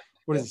 but yeah,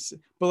 what yeah, is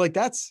it? But like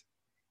that's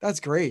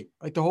great.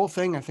 Like the whole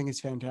thing I think is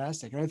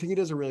fantastic. And I think he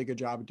does a really good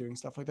job of doing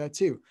stuff like that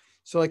too.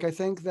 So like I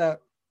think that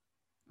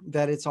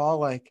it's all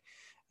like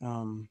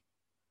um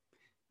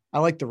I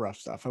like the rough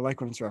stuff. I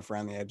like when it's rough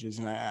around the edges,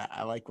 and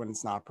I like when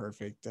it's not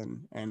perfect,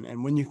 and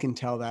when you can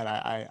tell that,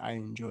 I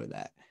enjoy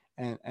that.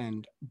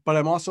 And but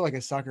I'm also like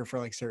a sucker for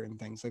like certain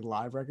things, like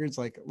live records.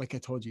 Like I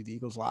told you, the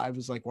Eagles Live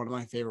is like one of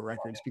my favorite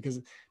records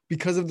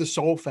because of the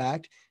sole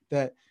fact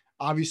that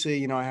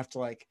obviously I have to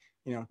like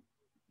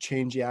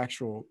change the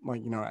actual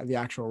like the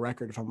actual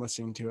record if I'm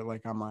listening to it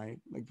like on my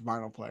like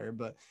vinyl player,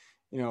 but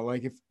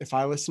like if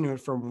I listen to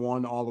it from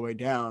one all the way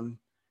down,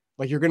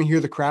 like you're gonna hear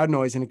the crowd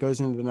noise and it goes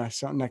into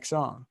the next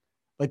song.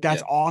 Like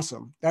that's yeah,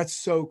 awesome. That's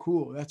so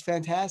cool. That's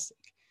fantastic.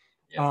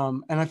 yeah,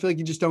 And I feel like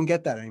you just don't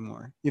get that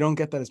anymore. You don't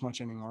get that as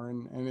much anymore,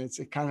 and it's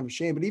a kind of a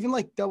shame. But even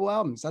like double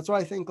albums, that's why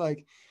I think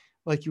like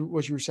what you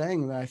were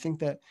saying, that I think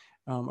that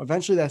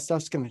eventually that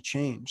stuff's going to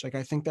change. Like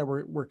I think that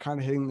we're kind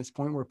of hitting this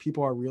point where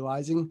people are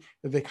realizing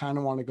that they kind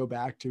of want to go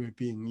back to it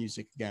being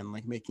music again,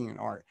 like making an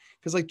art.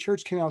 Because like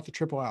Church came out with the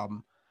triple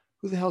album.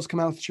 Who the hell's come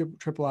out with the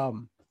triple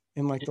album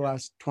in like the yeah,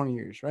 last 20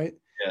 years, right?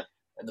 yeah.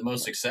 And the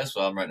most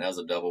successful album right now is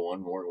a double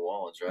one, Morgan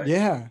Wallen's, right?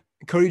 Yeah.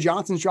 Cody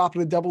Johnson's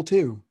dropping a double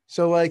too.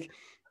 So like,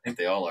 I think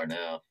they all are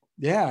now.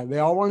 yeah, they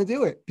all want to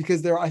do it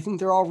because I think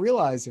they're all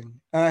realizing.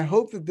 And I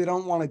hope that they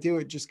don't want to do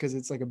it just because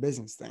it's like a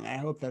business thing. I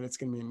hope that it's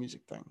going to be a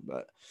music thing.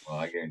 But Well,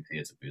 I guarantee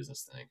it's a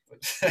business thing.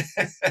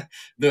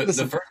 But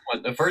listen,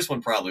 the first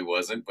one probably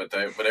wasn't, but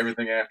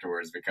everything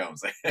afterwards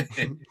becomes.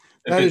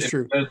 that is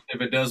true. If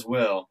it does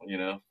well, you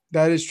know.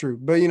 That is true.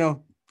 But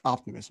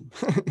optimism.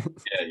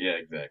 Yeah, yeah,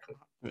 exactly.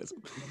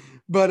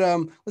 But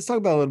let's talk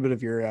about a little bit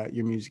of your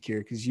music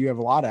here because you have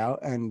a lot out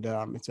and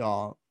it's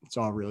all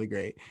really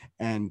great.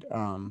 And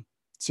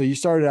so you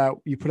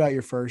put out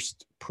your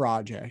first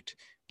project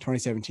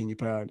 2017. You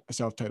put out a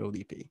self-titled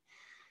EP.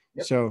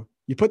 Yep. So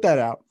you put that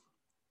out,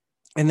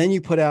 and then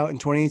you put out in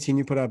 2018.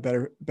 You put out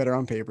better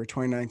on paper.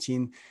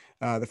 2019,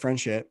 the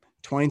friendship.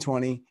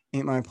 2020,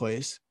 Ain't My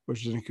Place,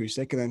 which is an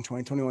acoustic, and then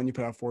 2021 you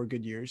put out 4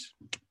 Good Years,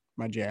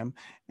 my jam,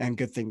 and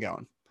Good Thing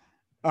Going.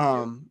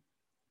 Yep.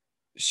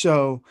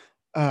 So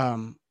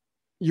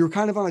you were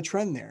kind of on a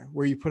trend there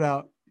where you put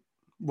out,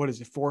 what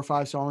is it, 4 or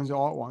 5 songs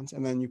all at once,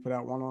 and then you put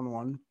out one on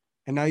one,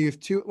 and now you have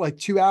two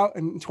out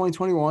in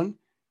 2021.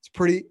 It's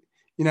pretty,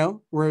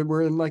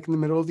 we're in like in the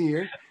middle of the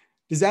year.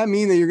 Does that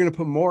mean that you're going to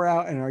put more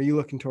out, and are you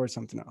looking towards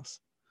something else?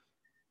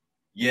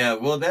 Yeah,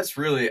 well, that's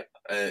really,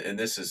 and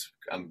this is,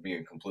 I'm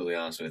being completely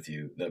honest with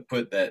you.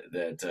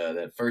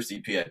 That first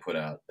EP I put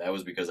out, that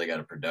was because I got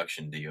a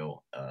production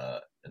deal,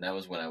 and that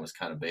was when I was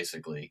kind of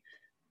basically,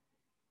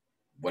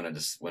 when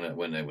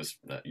it was,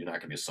 you're not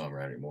going to be a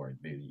songwriter anymore.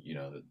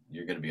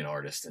 You're going to be an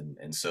artist,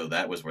 and so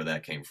that was where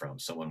that came from.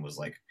 Someone was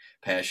like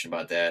passionate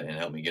about that and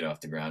helped me get off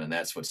the ground, and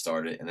that's what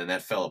started. And then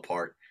that fell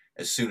apart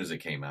as soon as it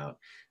came out.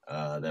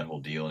 that whole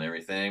deal and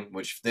everything,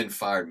 which then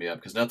fired me up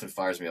because nothing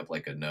fires me up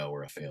like a no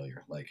or a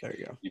failure. Like, There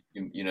you go.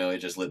 you know, it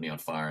just lit me on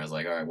fire. I was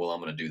like, all right, well, I'm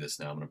going to do this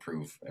now. I'm going to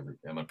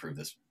prove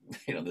this,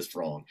 you know, this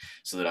wrong,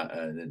 so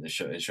that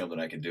show them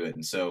that I can do it.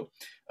 And so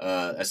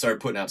I started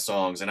putting out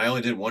songs, and I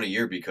only did one a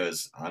year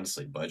because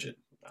honestly, budget.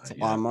 It's a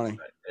You lot of know, money.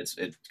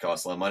 it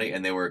costs a lot of money,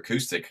 and they were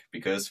acoustic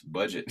because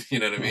budget. You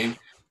know what I Yeah.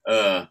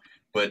 mean?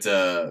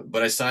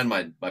 But I signed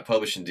my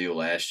publishing deal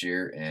last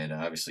year, and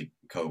obviously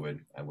COVID,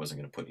 I wasn't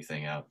going to put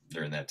anything out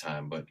during that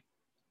time. But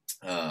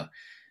uh,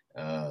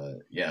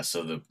 yeah,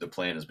 so the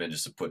plan has been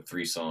just to put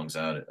 3 songs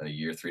out a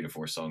year, 3 to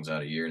 4 songs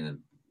out a year, and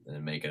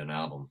then make it an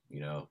album. You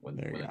know,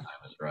 There you when the go. time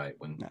is right,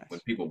 when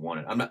Nice. people want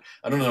it. I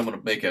don't know. I'm going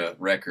to make a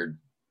record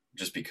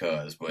just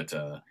because, but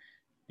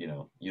you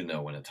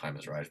know when the time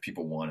is right. If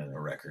people want a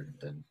record,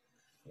 then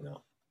you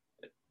know,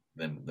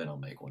 then I'll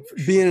make one for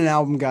Being sure. an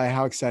album guy,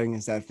 how exciting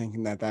is that?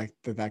 Thinking that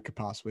could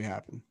possibly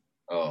happen.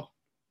 Oh,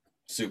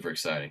 super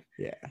exciting.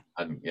 Yeah.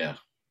 Yeah.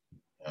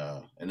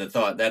 And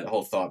that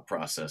whole thought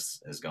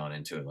process has gone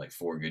into it like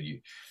 4 good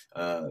years.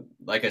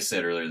 Like I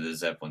said earlier, the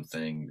Zeppelin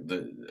thing,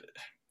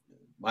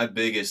 my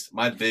biggest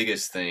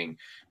thing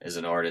as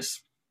an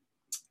artist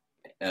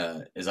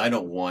is I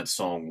don't want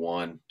song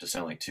 1 to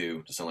sound like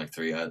 2 to sound like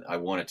 3. I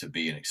want it to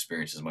be an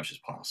experience as much as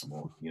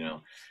possible, you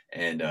know,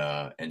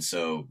 and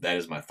so that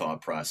is my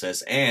thought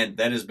process, and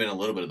that has been a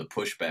little bit of the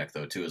pushback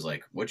though too. Is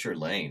like, what's your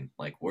lane?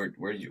 Like, where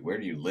do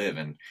you live?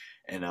 And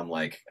I'm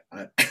like,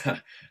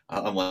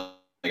 I'm like,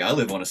 I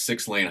live on a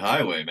 6-lane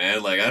highway,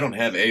 man. Like, I don't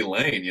have a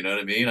lane. You know what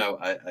I mean?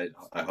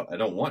 I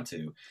don't want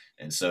to,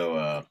 and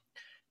so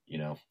you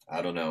know,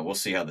 I don't know. We'll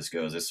see how this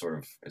goes. It's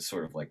sort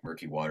of like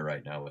murky water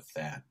right now with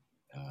that.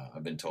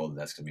 I've been told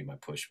that's going to be my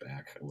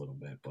pushback a little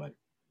bit, but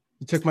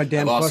You took my I've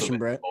damn also question, been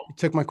Brett. told, You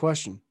took my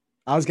question.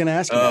 I was going to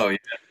ask you that.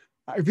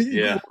 oh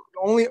yeah,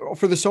 Only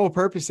for the sole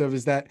purpose of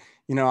is that,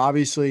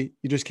 obviously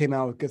you just came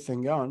out with Good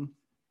Thing Going,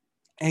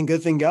 and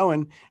Good Thing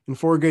Going in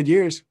 4 good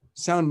years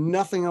sound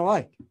nothing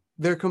alike.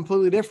 They're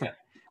completely different,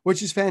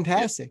 which is yeah,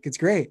 fantastic. It's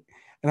great.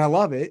 And I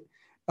love it.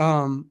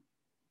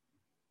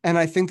 And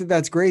I think that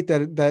that's great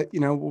that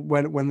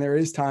when there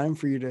is time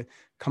for you to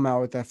come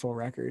out with that full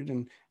record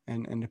and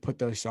to put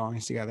those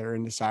songs together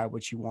and decide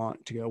what you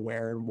want to go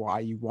where and why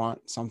you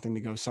want something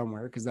to go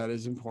somewhere, because that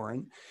is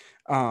important,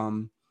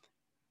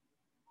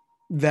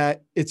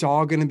 that it's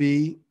all going to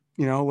be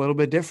a little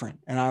bit different.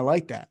 And I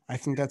like that. I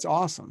think that's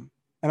awesome.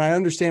 And I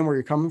understand where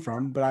you're coming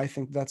from, but I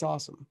think that's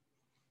awesome.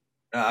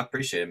 I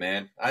appreciate it,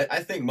 man. I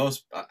think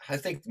most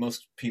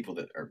people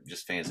that are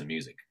just fans of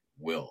music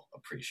will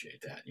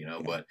appreciate that, you know.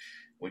 Yeah. But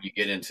when you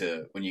get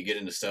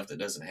into stuff that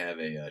doesn't have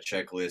a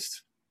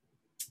checklist,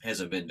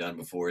 hasn't been done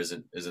before,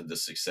 isn't the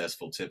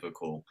successful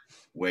typical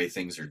way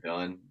things are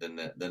done, then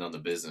on the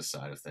business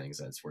side of things,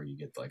 that's where you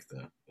get like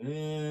the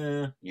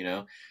you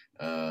know.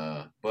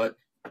 But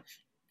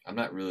I'm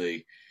not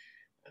really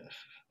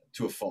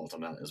to a fault. I'm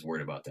not as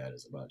worried about that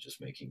as about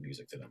just making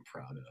music that I'm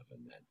proud of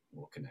and that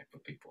will connect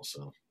with people.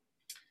 So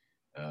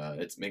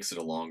it makes it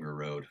a longer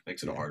road,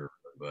 makes it a Yeah. harder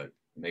road, but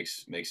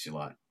makes it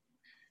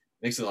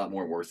a lot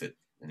more worth it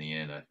in the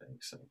end, I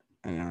think. So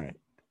All right.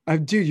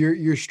 Dude,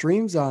 your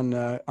streams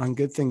on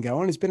Good Thing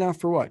Going has been out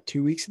for what,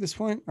 2 weeks at this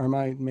point? Or am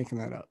I making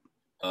that up?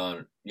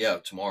 yeah,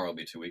 tomorrow will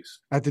be 2 weeks.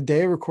 At the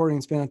day of recording,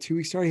 it's been out 2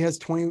 weeks already. He has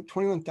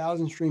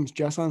 21,000 streams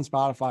just on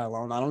Spotify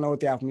alone. I don't know what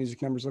the Apple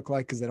Music numbers look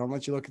like because they don't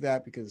let you look at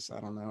that, because I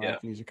don't know. Yeah.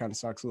 Apple Music kind of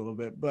sucks a little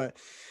bit, but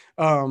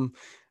um,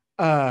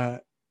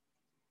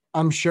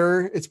 I'm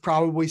sure it's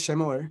probably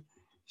similar.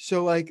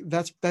 So like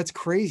that's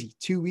crazy.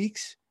 2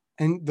 weeks,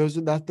 and those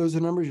are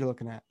numbers you're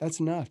looking at. That's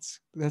nuts.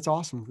 That's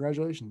awesome.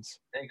 Congratulations.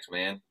 Thanks,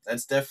 man.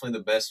 That's definitely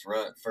the best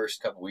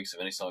first couple weeks of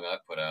any song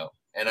I've put out,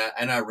 and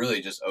I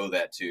really just owe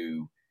that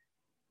to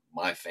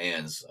my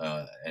fans.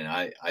 And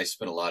I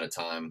spent a lot of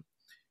time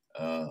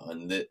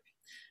on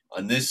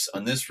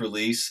this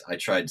release. I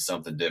tried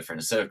something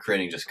different. Instead of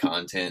creating just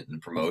content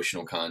and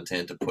promotional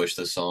content to push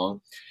the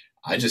song,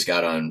 I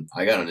got on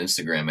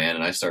Instagram, man,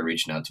 and I started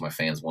reaching out to my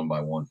fans one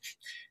by one,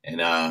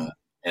 and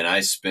I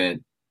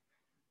spent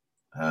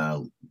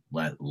uh,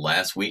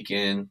 last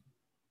weekend,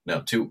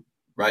 no,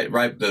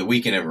 right the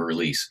weekend of a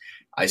release,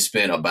 I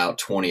spent about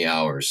 20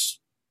 hours,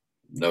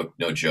 no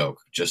joke,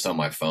 just on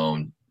my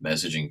phone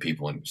messaging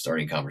people and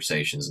starting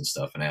conversations and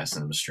stuff and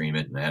asking them to stream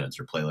it and add it to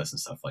their playlists and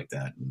stuff like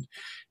that.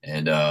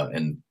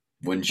 And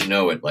wouldn't you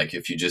know it, like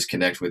if you just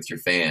connect with your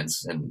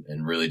fans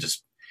and really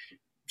just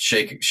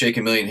shake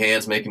a million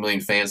hands, make a million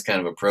fans kind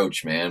of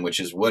approach, man, which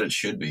is what it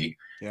should be.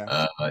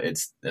 Yeah.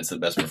 That's the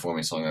best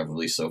performing song I've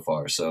released so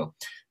far. So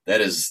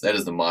that is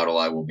the model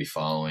I will be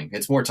following.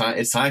 It's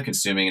time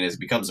consuming, and it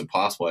becomes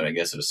impossible, I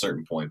guess, at a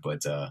certain point.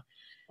 But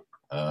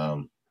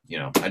I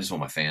just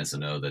want my fans to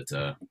know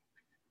that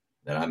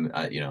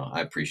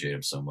I appreciate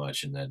them so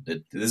much, and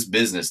that this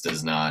business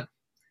doesn't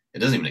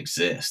even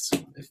exist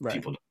if Right.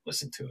 people don't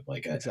listen to it.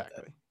 Like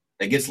Exactly.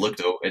 it gets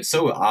looked over. It's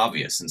so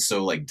obvious and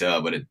so like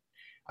duh, but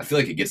I feel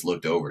like it gets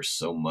looked over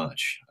so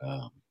much.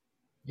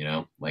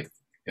 Like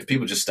if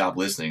people just stop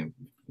listening,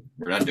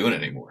 we're not doing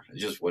it anymore.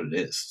 It's just what it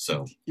is.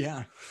 So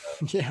Yeah.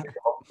 Yeah.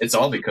 it's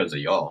all because of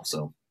y'all.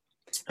 So,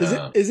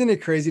 Isn't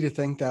it crazy to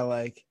think that,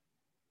 like,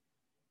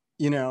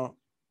 you know,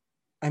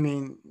 I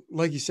mean,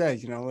 like you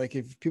said, like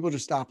if people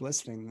just stop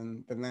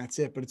listening, then that's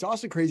it. But it's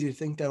also crazy to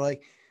think that,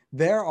 like,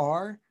 there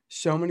are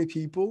so many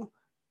people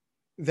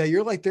that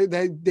you're like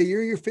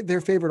you're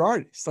their favorite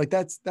artist. Like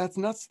that's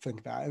nuts to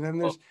think about. And then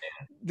well,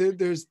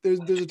 there's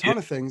a ton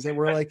of things that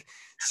were like,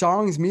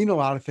 songs mean a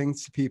lot of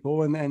things to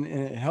people, and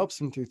it helps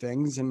them through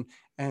things,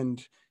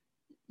 and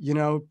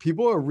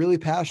people are really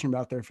passionate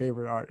about their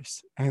favorite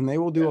artists, and they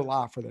will do a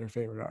lot for their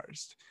favorite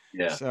artist.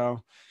 yeah.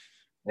 So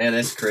Man,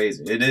 that's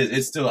crazy. It is.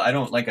 It's still. I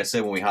don't, like I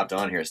said when we hopped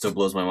on here. It still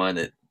blows my mind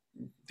that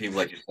people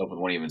like yourself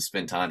won't even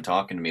spend time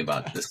talking to me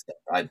about this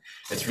stuff.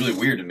 It's really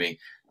weird to me.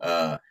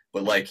 But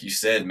like you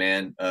said,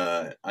 man,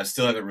 I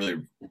still haven't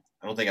really.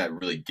 I don't think I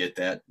really get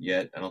that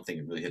yet. I don't think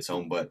it really hits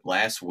home. But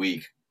last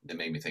week, that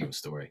made me think of a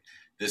story.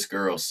 This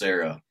girl,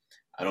 Sarah,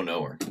 I don't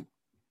know her,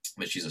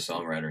 but she's a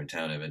songwriter in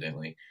town,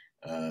 evidently.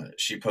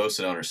 She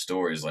posted on her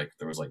stories, like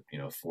there was like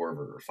 4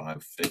 or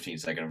 5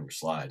 15-second of her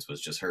slides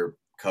was just her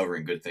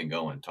covering Good Thing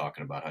Going,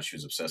 talking about how she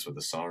was obsessed with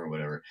the song or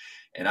whatever.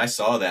 And I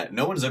saw that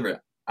no one's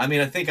ever. I mean,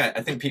 I think I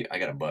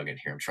got a bug in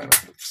here. I'm trying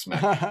to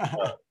smack.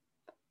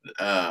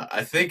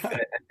 I think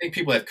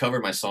people have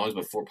covered my songs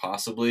before,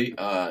 possibly,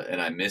 and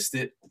I missed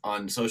it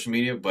on social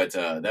media. But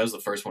that was the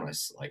first one I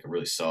like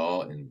really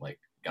saw and like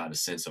got a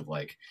sense of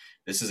like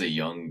this is a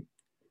young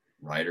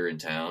writer in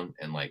town,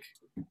 and like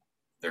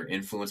they're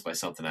influenced by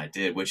something I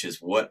did, which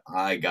is what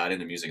I got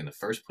into music in the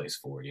first place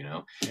for,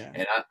 yeah.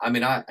 And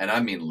I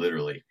mean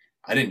literally,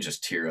 I didn't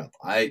just tear up.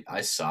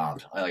 I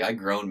sobbed. I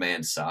grown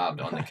man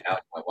sobbed on the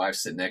couch. My wife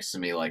sitting next to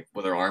me, like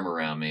with her arm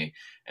around me,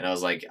 and I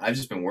was like, I've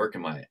just been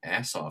working my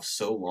ass off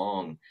so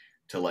long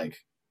to like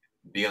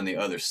be on the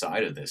other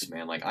side of this,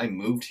 man. Like I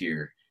moved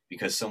here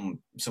because so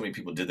many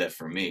people did that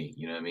for me.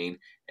 You know what I mean?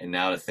 And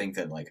now to think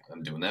that like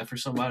I'm doing that for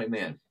somebody,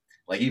 man.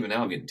 Like even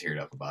now I'm getting teared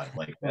up about it.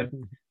 Like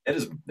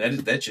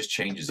that just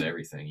changes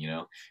everything.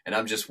 And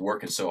I'm just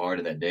working so hard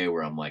at that day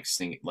where I'm like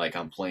singing, like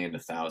I'm playing to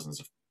thousands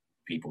of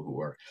people who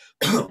are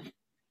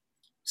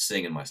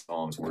singing my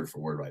songs word for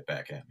word right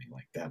back at me.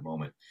 Like that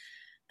moment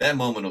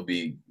will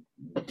be,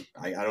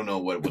 I don't know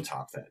what will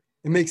top that.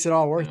 It makes it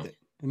all worth it.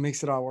 It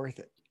makes it all worth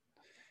it.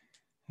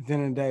 At the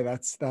end of the day,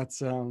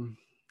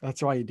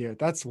 that's why you do it.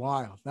 That's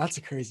wild. That's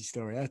a crazy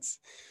story.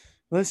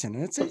 Listen,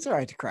 it's all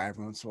right to cry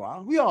every once in a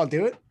while. We all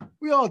do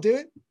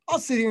it. I'll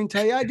sit here and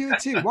tell you I do it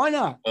too. Why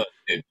not?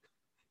 Dude,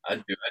 I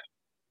do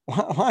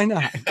it. Why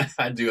not?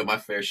 I do it my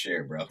fair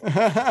share, bro.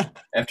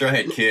 After I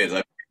had kids,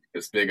 I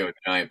was big of a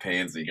giant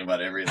pansy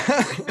about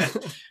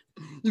everything.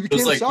 You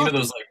became like soft.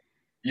 those like,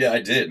 yeah, I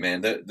did,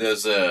 man.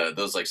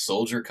 Those like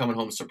soldier coming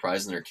home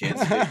surprising their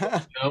kids,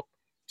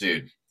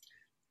 dude.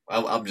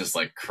 I'm just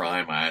like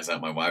crying my eyes out.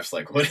 My wife's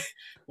like, what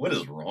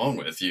is wrong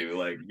with you?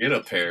 Like, get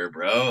a pair,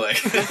 bro.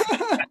 Like,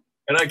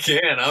 and I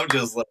can't. I'm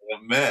just like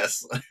a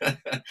mess.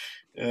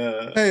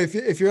 Yeah. Hey,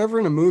 if you're ever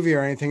in a movie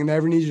or anything and they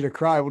ever need you to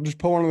cry, we'll just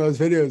pull one of those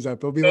videos up.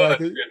 It'll be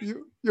like,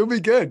 you'll be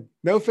good.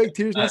 No fake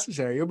tears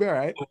necessary. You'll be all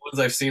right. The ones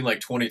I've seen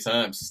like 20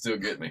 times still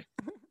get me.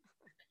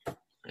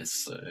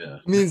 It's yeah.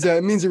 It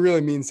means it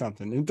really means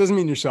something. It doesn't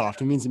mean you're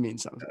soft. It means it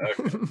means something.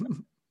 Okay.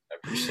 I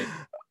appreciate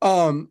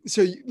it.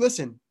 So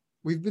listen,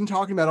 we've been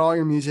talking about all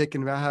your music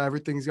and about how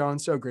everything's going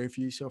so great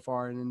for you so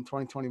far. And in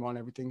 2021,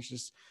 everything's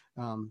just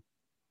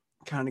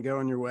kind of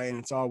going your way, and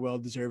it's all well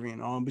deserving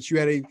and all. But you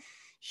had a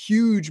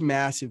huge,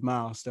 massive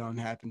milestone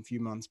happen a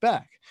few months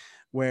back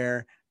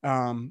where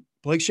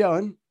Blake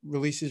Shelton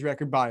released his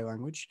record Body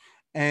Language,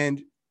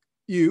 and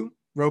you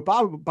wrote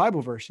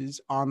Bible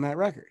verses on that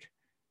record.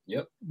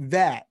 Yep.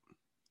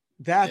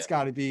 That's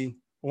got to be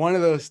one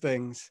of those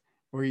things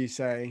where you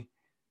say,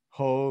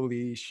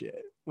 holy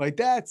shit. Like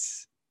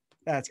that's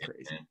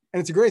crazy. Man. And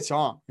it's a great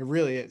song. It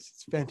really is.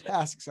 It's a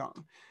fantastic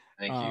song.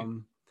 Thank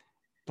you.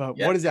 But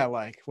what is that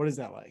like? What is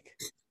that like?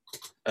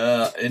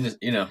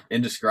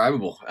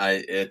 Indescribable.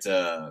 I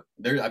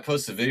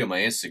posted a video on my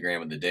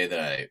Instagram of the day that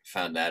I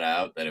found that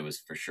out, that it was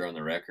for sure on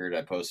the record.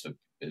 I posted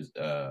it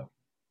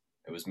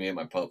was me and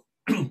my pup.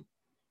 I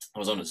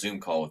was on a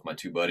Zoom call with my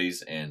two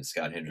buddies and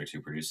Scott Hendricks,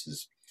 who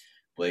produces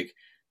Blake.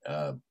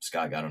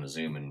 Scott got on a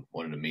Zoom and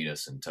wanted to meet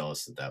us and tell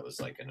us that was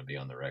like going to be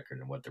on the record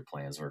and what their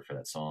plans were for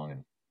that song.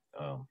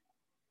 And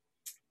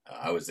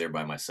I was there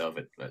by myself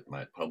at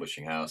my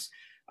publishing house.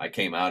 I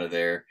came out of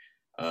there.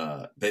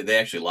 They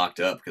actually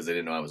locked up because they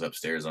didn't know I was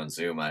upstairs on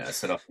Zoom. I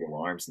set off the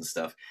alarms and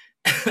stuff.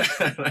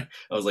 I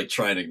was like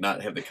trying to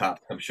not have the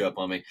cop come show up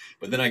on me.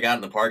 But then I got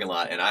in the parking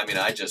lot, and I mean,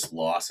 I just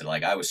lost it.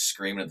 Like I was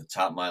screaming at the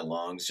top of my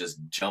lungs, just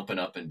jumping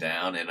up and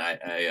down. And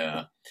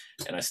I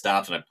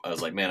stopped, and I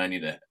was like, man, I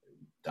need to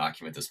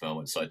document this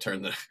moment. So I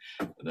turned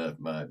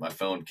my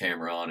phone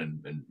camera on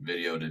and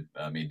videoed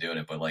me doing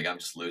it. But like, I'm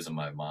just losing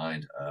my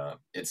mind.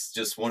 It's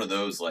just one of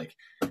those, like,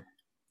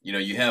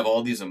 you have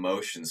all these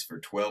emotions for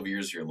 12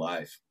 years of your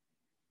life,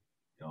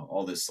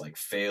 all this like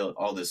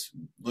all this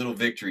little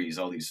victories,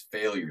 all these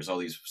failures, all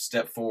these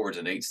step forwards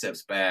and 8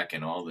 steps back,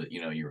 and all the,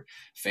 your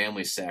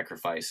family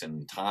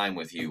sacrificing time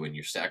with you, and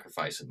you're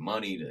sacrificing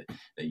money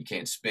that you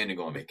can't spend to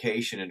go on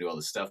vacation and do all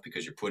this stuff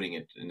because you're putting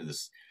it into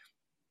this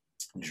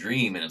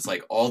dream. And it's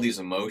like all these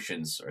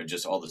emotions are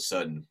just all of a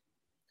sudden,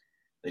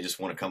 they just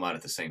want to come out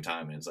at the same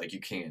time. And it's like, you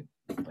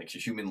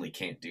humanly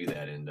can't do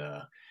that.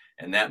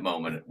 And that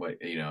moment,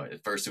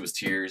 at first it was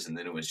tears, and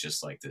then it was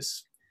just like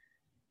this,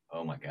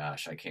 oh my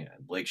gosh, I can't.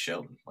 Blake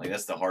Shelton, like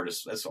that's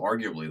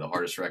arguably the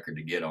hardest record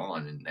to get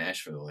on in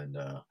Nashville, and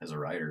as a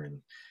writer, and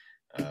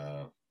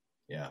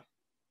yeah,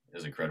 it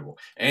was incredible.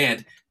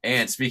 And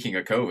speaking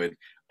of COVID,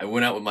 I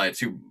went out with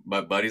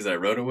my buddies that I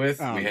wrote it with.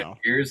 We had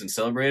beers and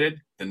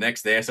celebrated. The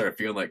next day I started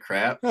feeling like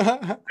crap.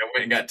 I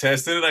went and got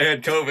tested, and I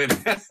had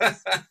COVID.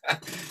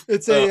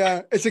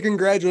 It's a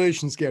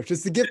congratulations gift.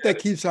 It's the gift that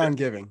keeps on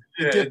giving.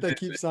 The gift that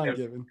keeps on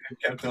giving. It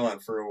kept on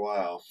for a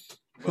while.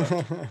 But,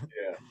 yeah.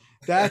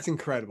 That's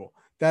incredible.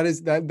 That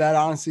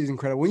honestly is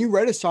incredible. When you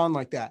write a song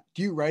like that,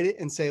 do you write it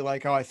and say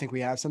like, oh, I think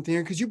we have something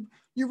here? Because you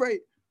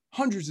write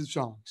hundreds of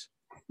songs.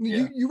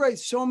 Yeah. You write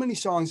so many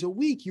songs a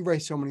week.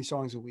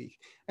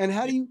 And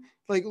how do you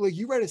like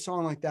you write a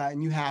song like that,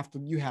 and you have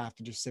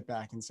to just sit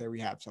back and say, we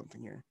have something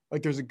here.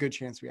 Like there's a good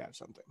chance we have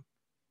something.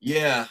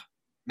 Yeah,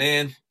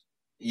 man.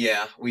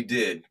 Yeah, we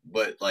did.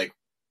 But like,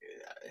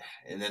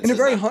 and then in a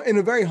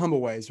very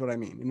humble way is what I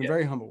mean. In a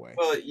very humble way.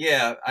 Well,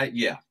 yeah,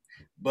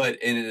 But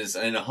it is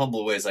in a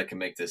humble way as I can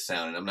make this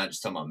sound, and I'm not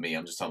just talking about me.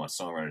 I'm just talking about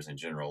songwriters in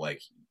general.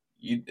 Like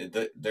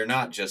they're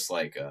not just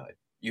like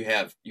you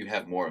have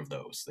more of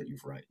those that you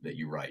write.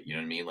 You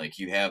know what I mean? Like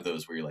you have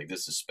those where you're like,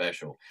 this is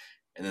special,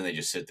 and then they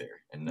just sit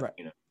there, and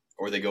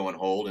or they go on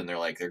hold, and they're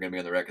like, they're gonna be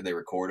on the record. They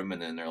record them,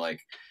 and then they're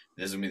like,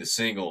 this is gonna be the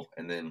single,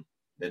 and then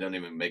they don't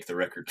even make the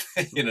record.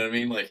 You know what I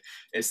mean? Like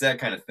it's that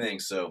kind of thing.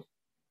 So,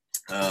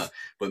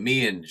 but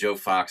me and Joe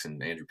Fox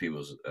and Andrew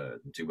Peebles, the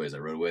two boys I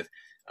wrote with.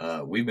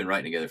 We've been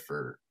writing together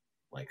for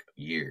like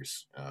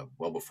years,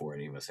 well before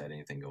any of us had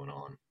anything going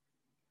on.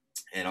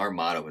 And our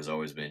motto has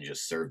always been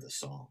just serve the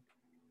song,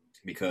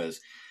 because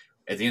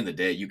at the end of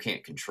the day, you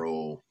can't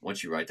control,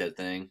 once you write that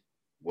thing,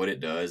 what it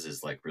does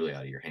is like really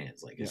out of your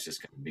hands. Like it's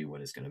just going to be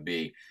what it's going to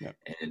be. Yeah.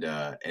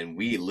 And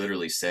we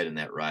literally said in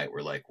that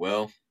we're like,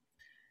 well,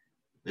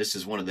 this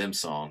is one of them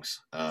songs.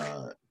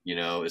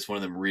 It's one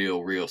of them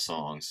real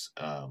songs.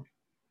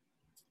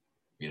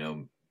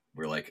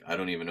 We're like, I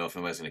don't even know if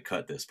anybody's going to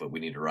cut this, but we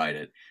need to write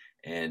it.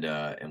 And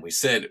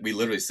we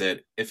literally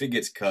said, if it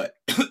gets cut,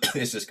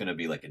 it's just going to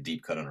be like a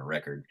deep cut on a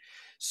record.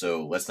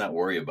 So let's not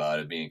worry about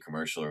it being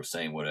commercial or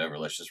saying whatever.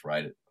 Let's just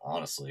write it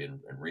honestly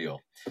and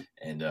real.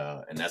 And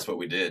that's what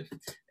we did.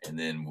 And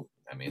then,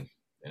 and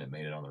it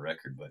made it on the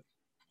record, but,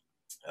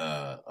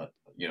 I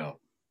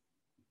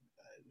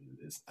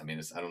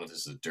don't know if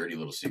this is a dirty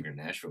little secret in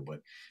Nashville, but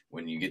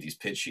when you get these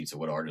pitch sheets of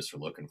what artists are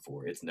looking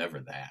for, it's never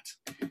that.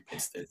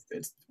 It's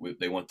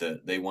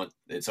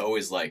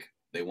always like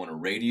they want a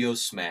radio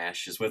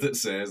smash is what it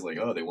says. Like,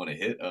 oh, they want a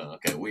hit. Oh,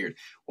 okay, weird.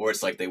 Or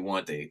it's like they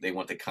want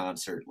the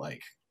concert,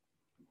 like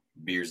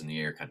beers in the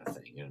air kind of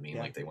thing. You know what I mean?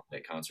 Yeah. Like they want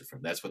that concert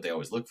from. That's what they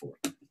always look for.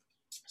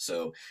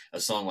 So a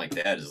song like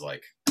that is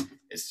like,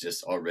 it's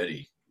just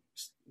already,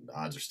 the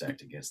odds are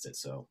stacked against it.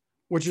 So.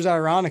 Which is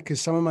ironic because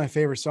some of my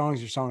favorite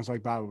songs are songs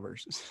like Bible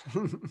verses.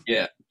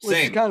 Yeah, which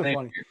is kind of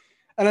funny.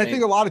 And I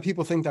think a lot of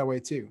people think that way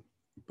too.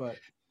 But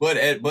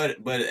at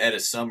a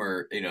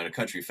summer, in a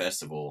country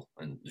festival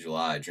in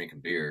July, drinking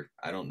beer,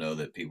 I don't know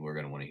that people are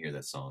going to want to hear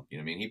that song. You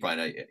know what I mean?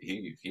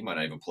 He might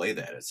not even play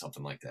that at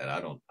something like that.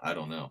 I don't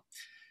know.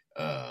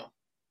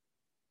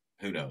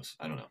 Who knows?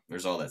 I don't know.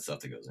 There's all that stuff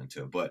that goes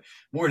into it. But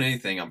more than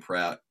anything, I'm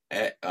proud.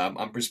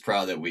 I'm just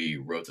proud that we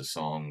wrote the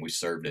song. We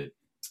served it.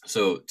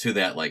 So to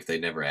that, like they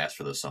never asked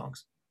for those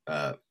songs.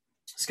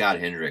 Scott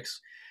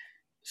Hendricks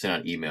sent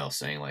out emails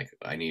saying like,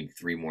 I need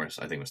 3 more. I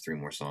think it was 3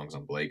 more songs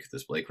on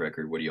this Blake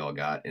record. What do y'all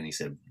got? And he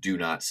said, do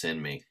not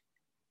send me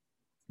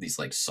these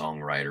like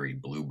songwritery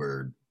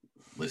Bluebird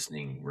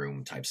listening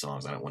room type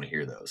songs. I don't want to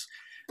hear those.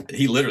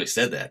 He literally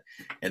said that.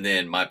 And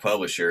then my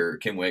publisher,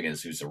 Kim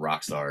Wiggins, who's a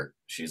rock star,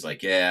 she's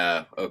like,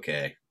 yeah,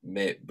 okay,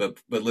 but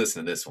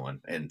listen to this one.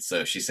 And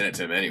so she sent it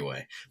to him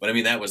anyway. But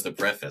that was the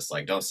preface.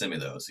 Like, don't send me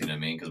those. You know what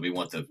I mean? Because we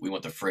want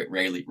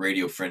the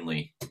radio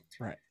friendly,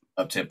 right,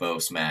 up tempo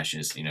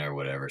smashes, or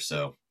whatever.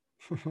 So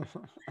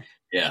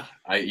yeah,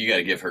 you got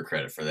to give her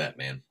credit for that,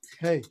 man.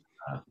 Hey,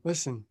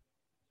 listen,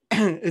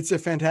 it's a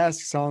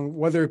fantastic song,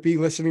 whether it be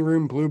listening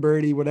room,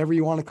 Bluebirdy, whatever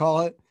you want to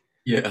call it.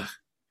 Yeah.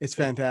 It's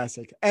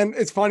fantastic. And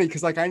it's funny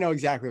because like I know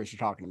exactly what you're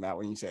talking about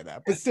when you say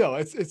that. But still,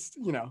 it's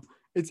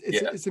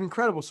an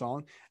incredible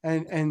song.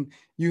 And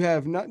you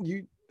have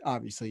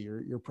obviously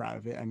you're proud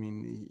of it.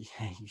 You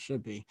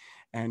should be.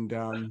 And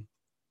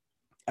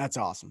that's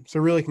awesome.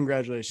 So really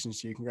congratulations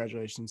to you.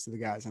 Congratulations to the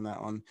guys on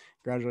that one.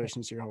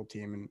 Congratulations to your whole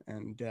team.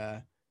 And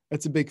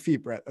that's a big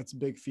feat, Brett. That's a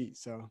big feat.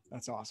 So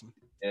that's awesome.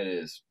 It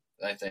is.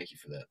 I thank you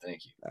for that.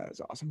 Thank you. That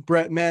was awesome.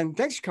 Brett, man,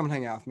 thanks for coming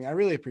hang out with me. I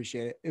really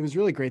appreciate it. It was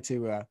really great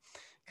to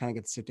kind of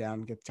get to sit down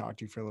and get to talk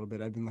to you for a little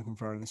bit. I've been looking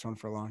forward to this one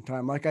for a long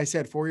time. Like I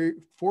said, 4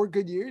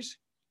 good years.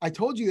 I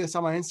told you this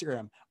on my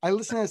Instagram. I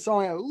listen to that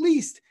song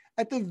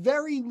at the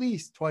very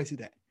least twice a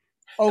day.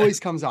 Always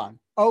comes on.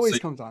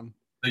 Comes on.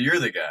 So you're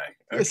the guy.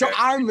 Okay. So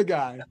I'm the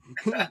guy.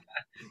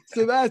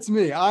 So that's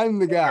me. I'm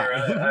the guy.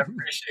 Right. I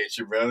appreciate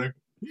you, brother.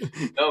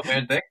 No,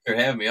 man, thanks for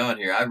having me on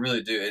here. I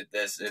really do.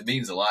 It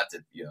means a lot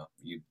to you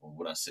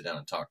when I sit down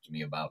and talk to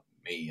me about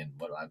me and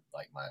what I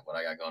like what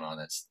I got going on.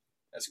 That's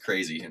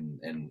crazy,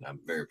 and I'm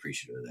very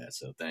appreciative of that.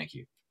 So thank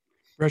you.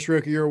 Fresh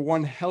Rookie, you're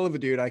one hell of a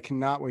dude. I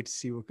cannot wait to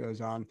see what goes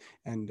on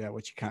and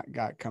what you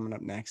got coming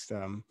up next.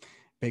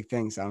 Big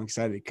things. I'm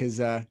excited because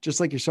just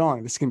like your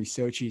song, this is gonna be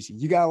so cheesy.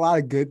 You got a lot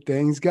of good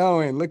things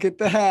going. Look at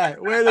that.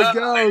 Way to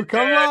go.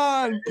 Come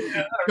on.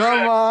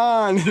 Come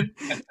on.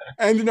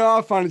 Ending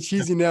off on a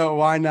cheesy note.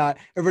 Why not?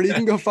 Everybody, you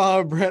can go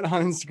follow Brett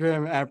on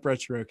Instagram at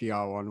Brett Rookie,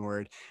 all one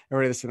word.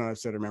 Everybody listen to an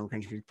episode of Remember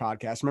Country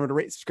Podcast. Remember to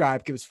rate,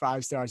 subscribe, give us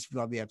 5 stars if you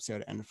love the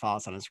episode, and follow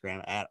us on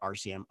Instagram at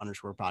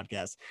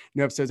RCM_podcast.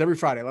 New episodes every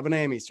Friday, 11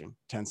 a.m. Eastern,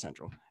 10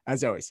 Central.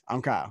 As always,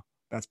 I'm Kyle.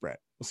 That's Brett.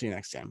 We'll see you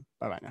next time.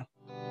 Bye-bye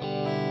now.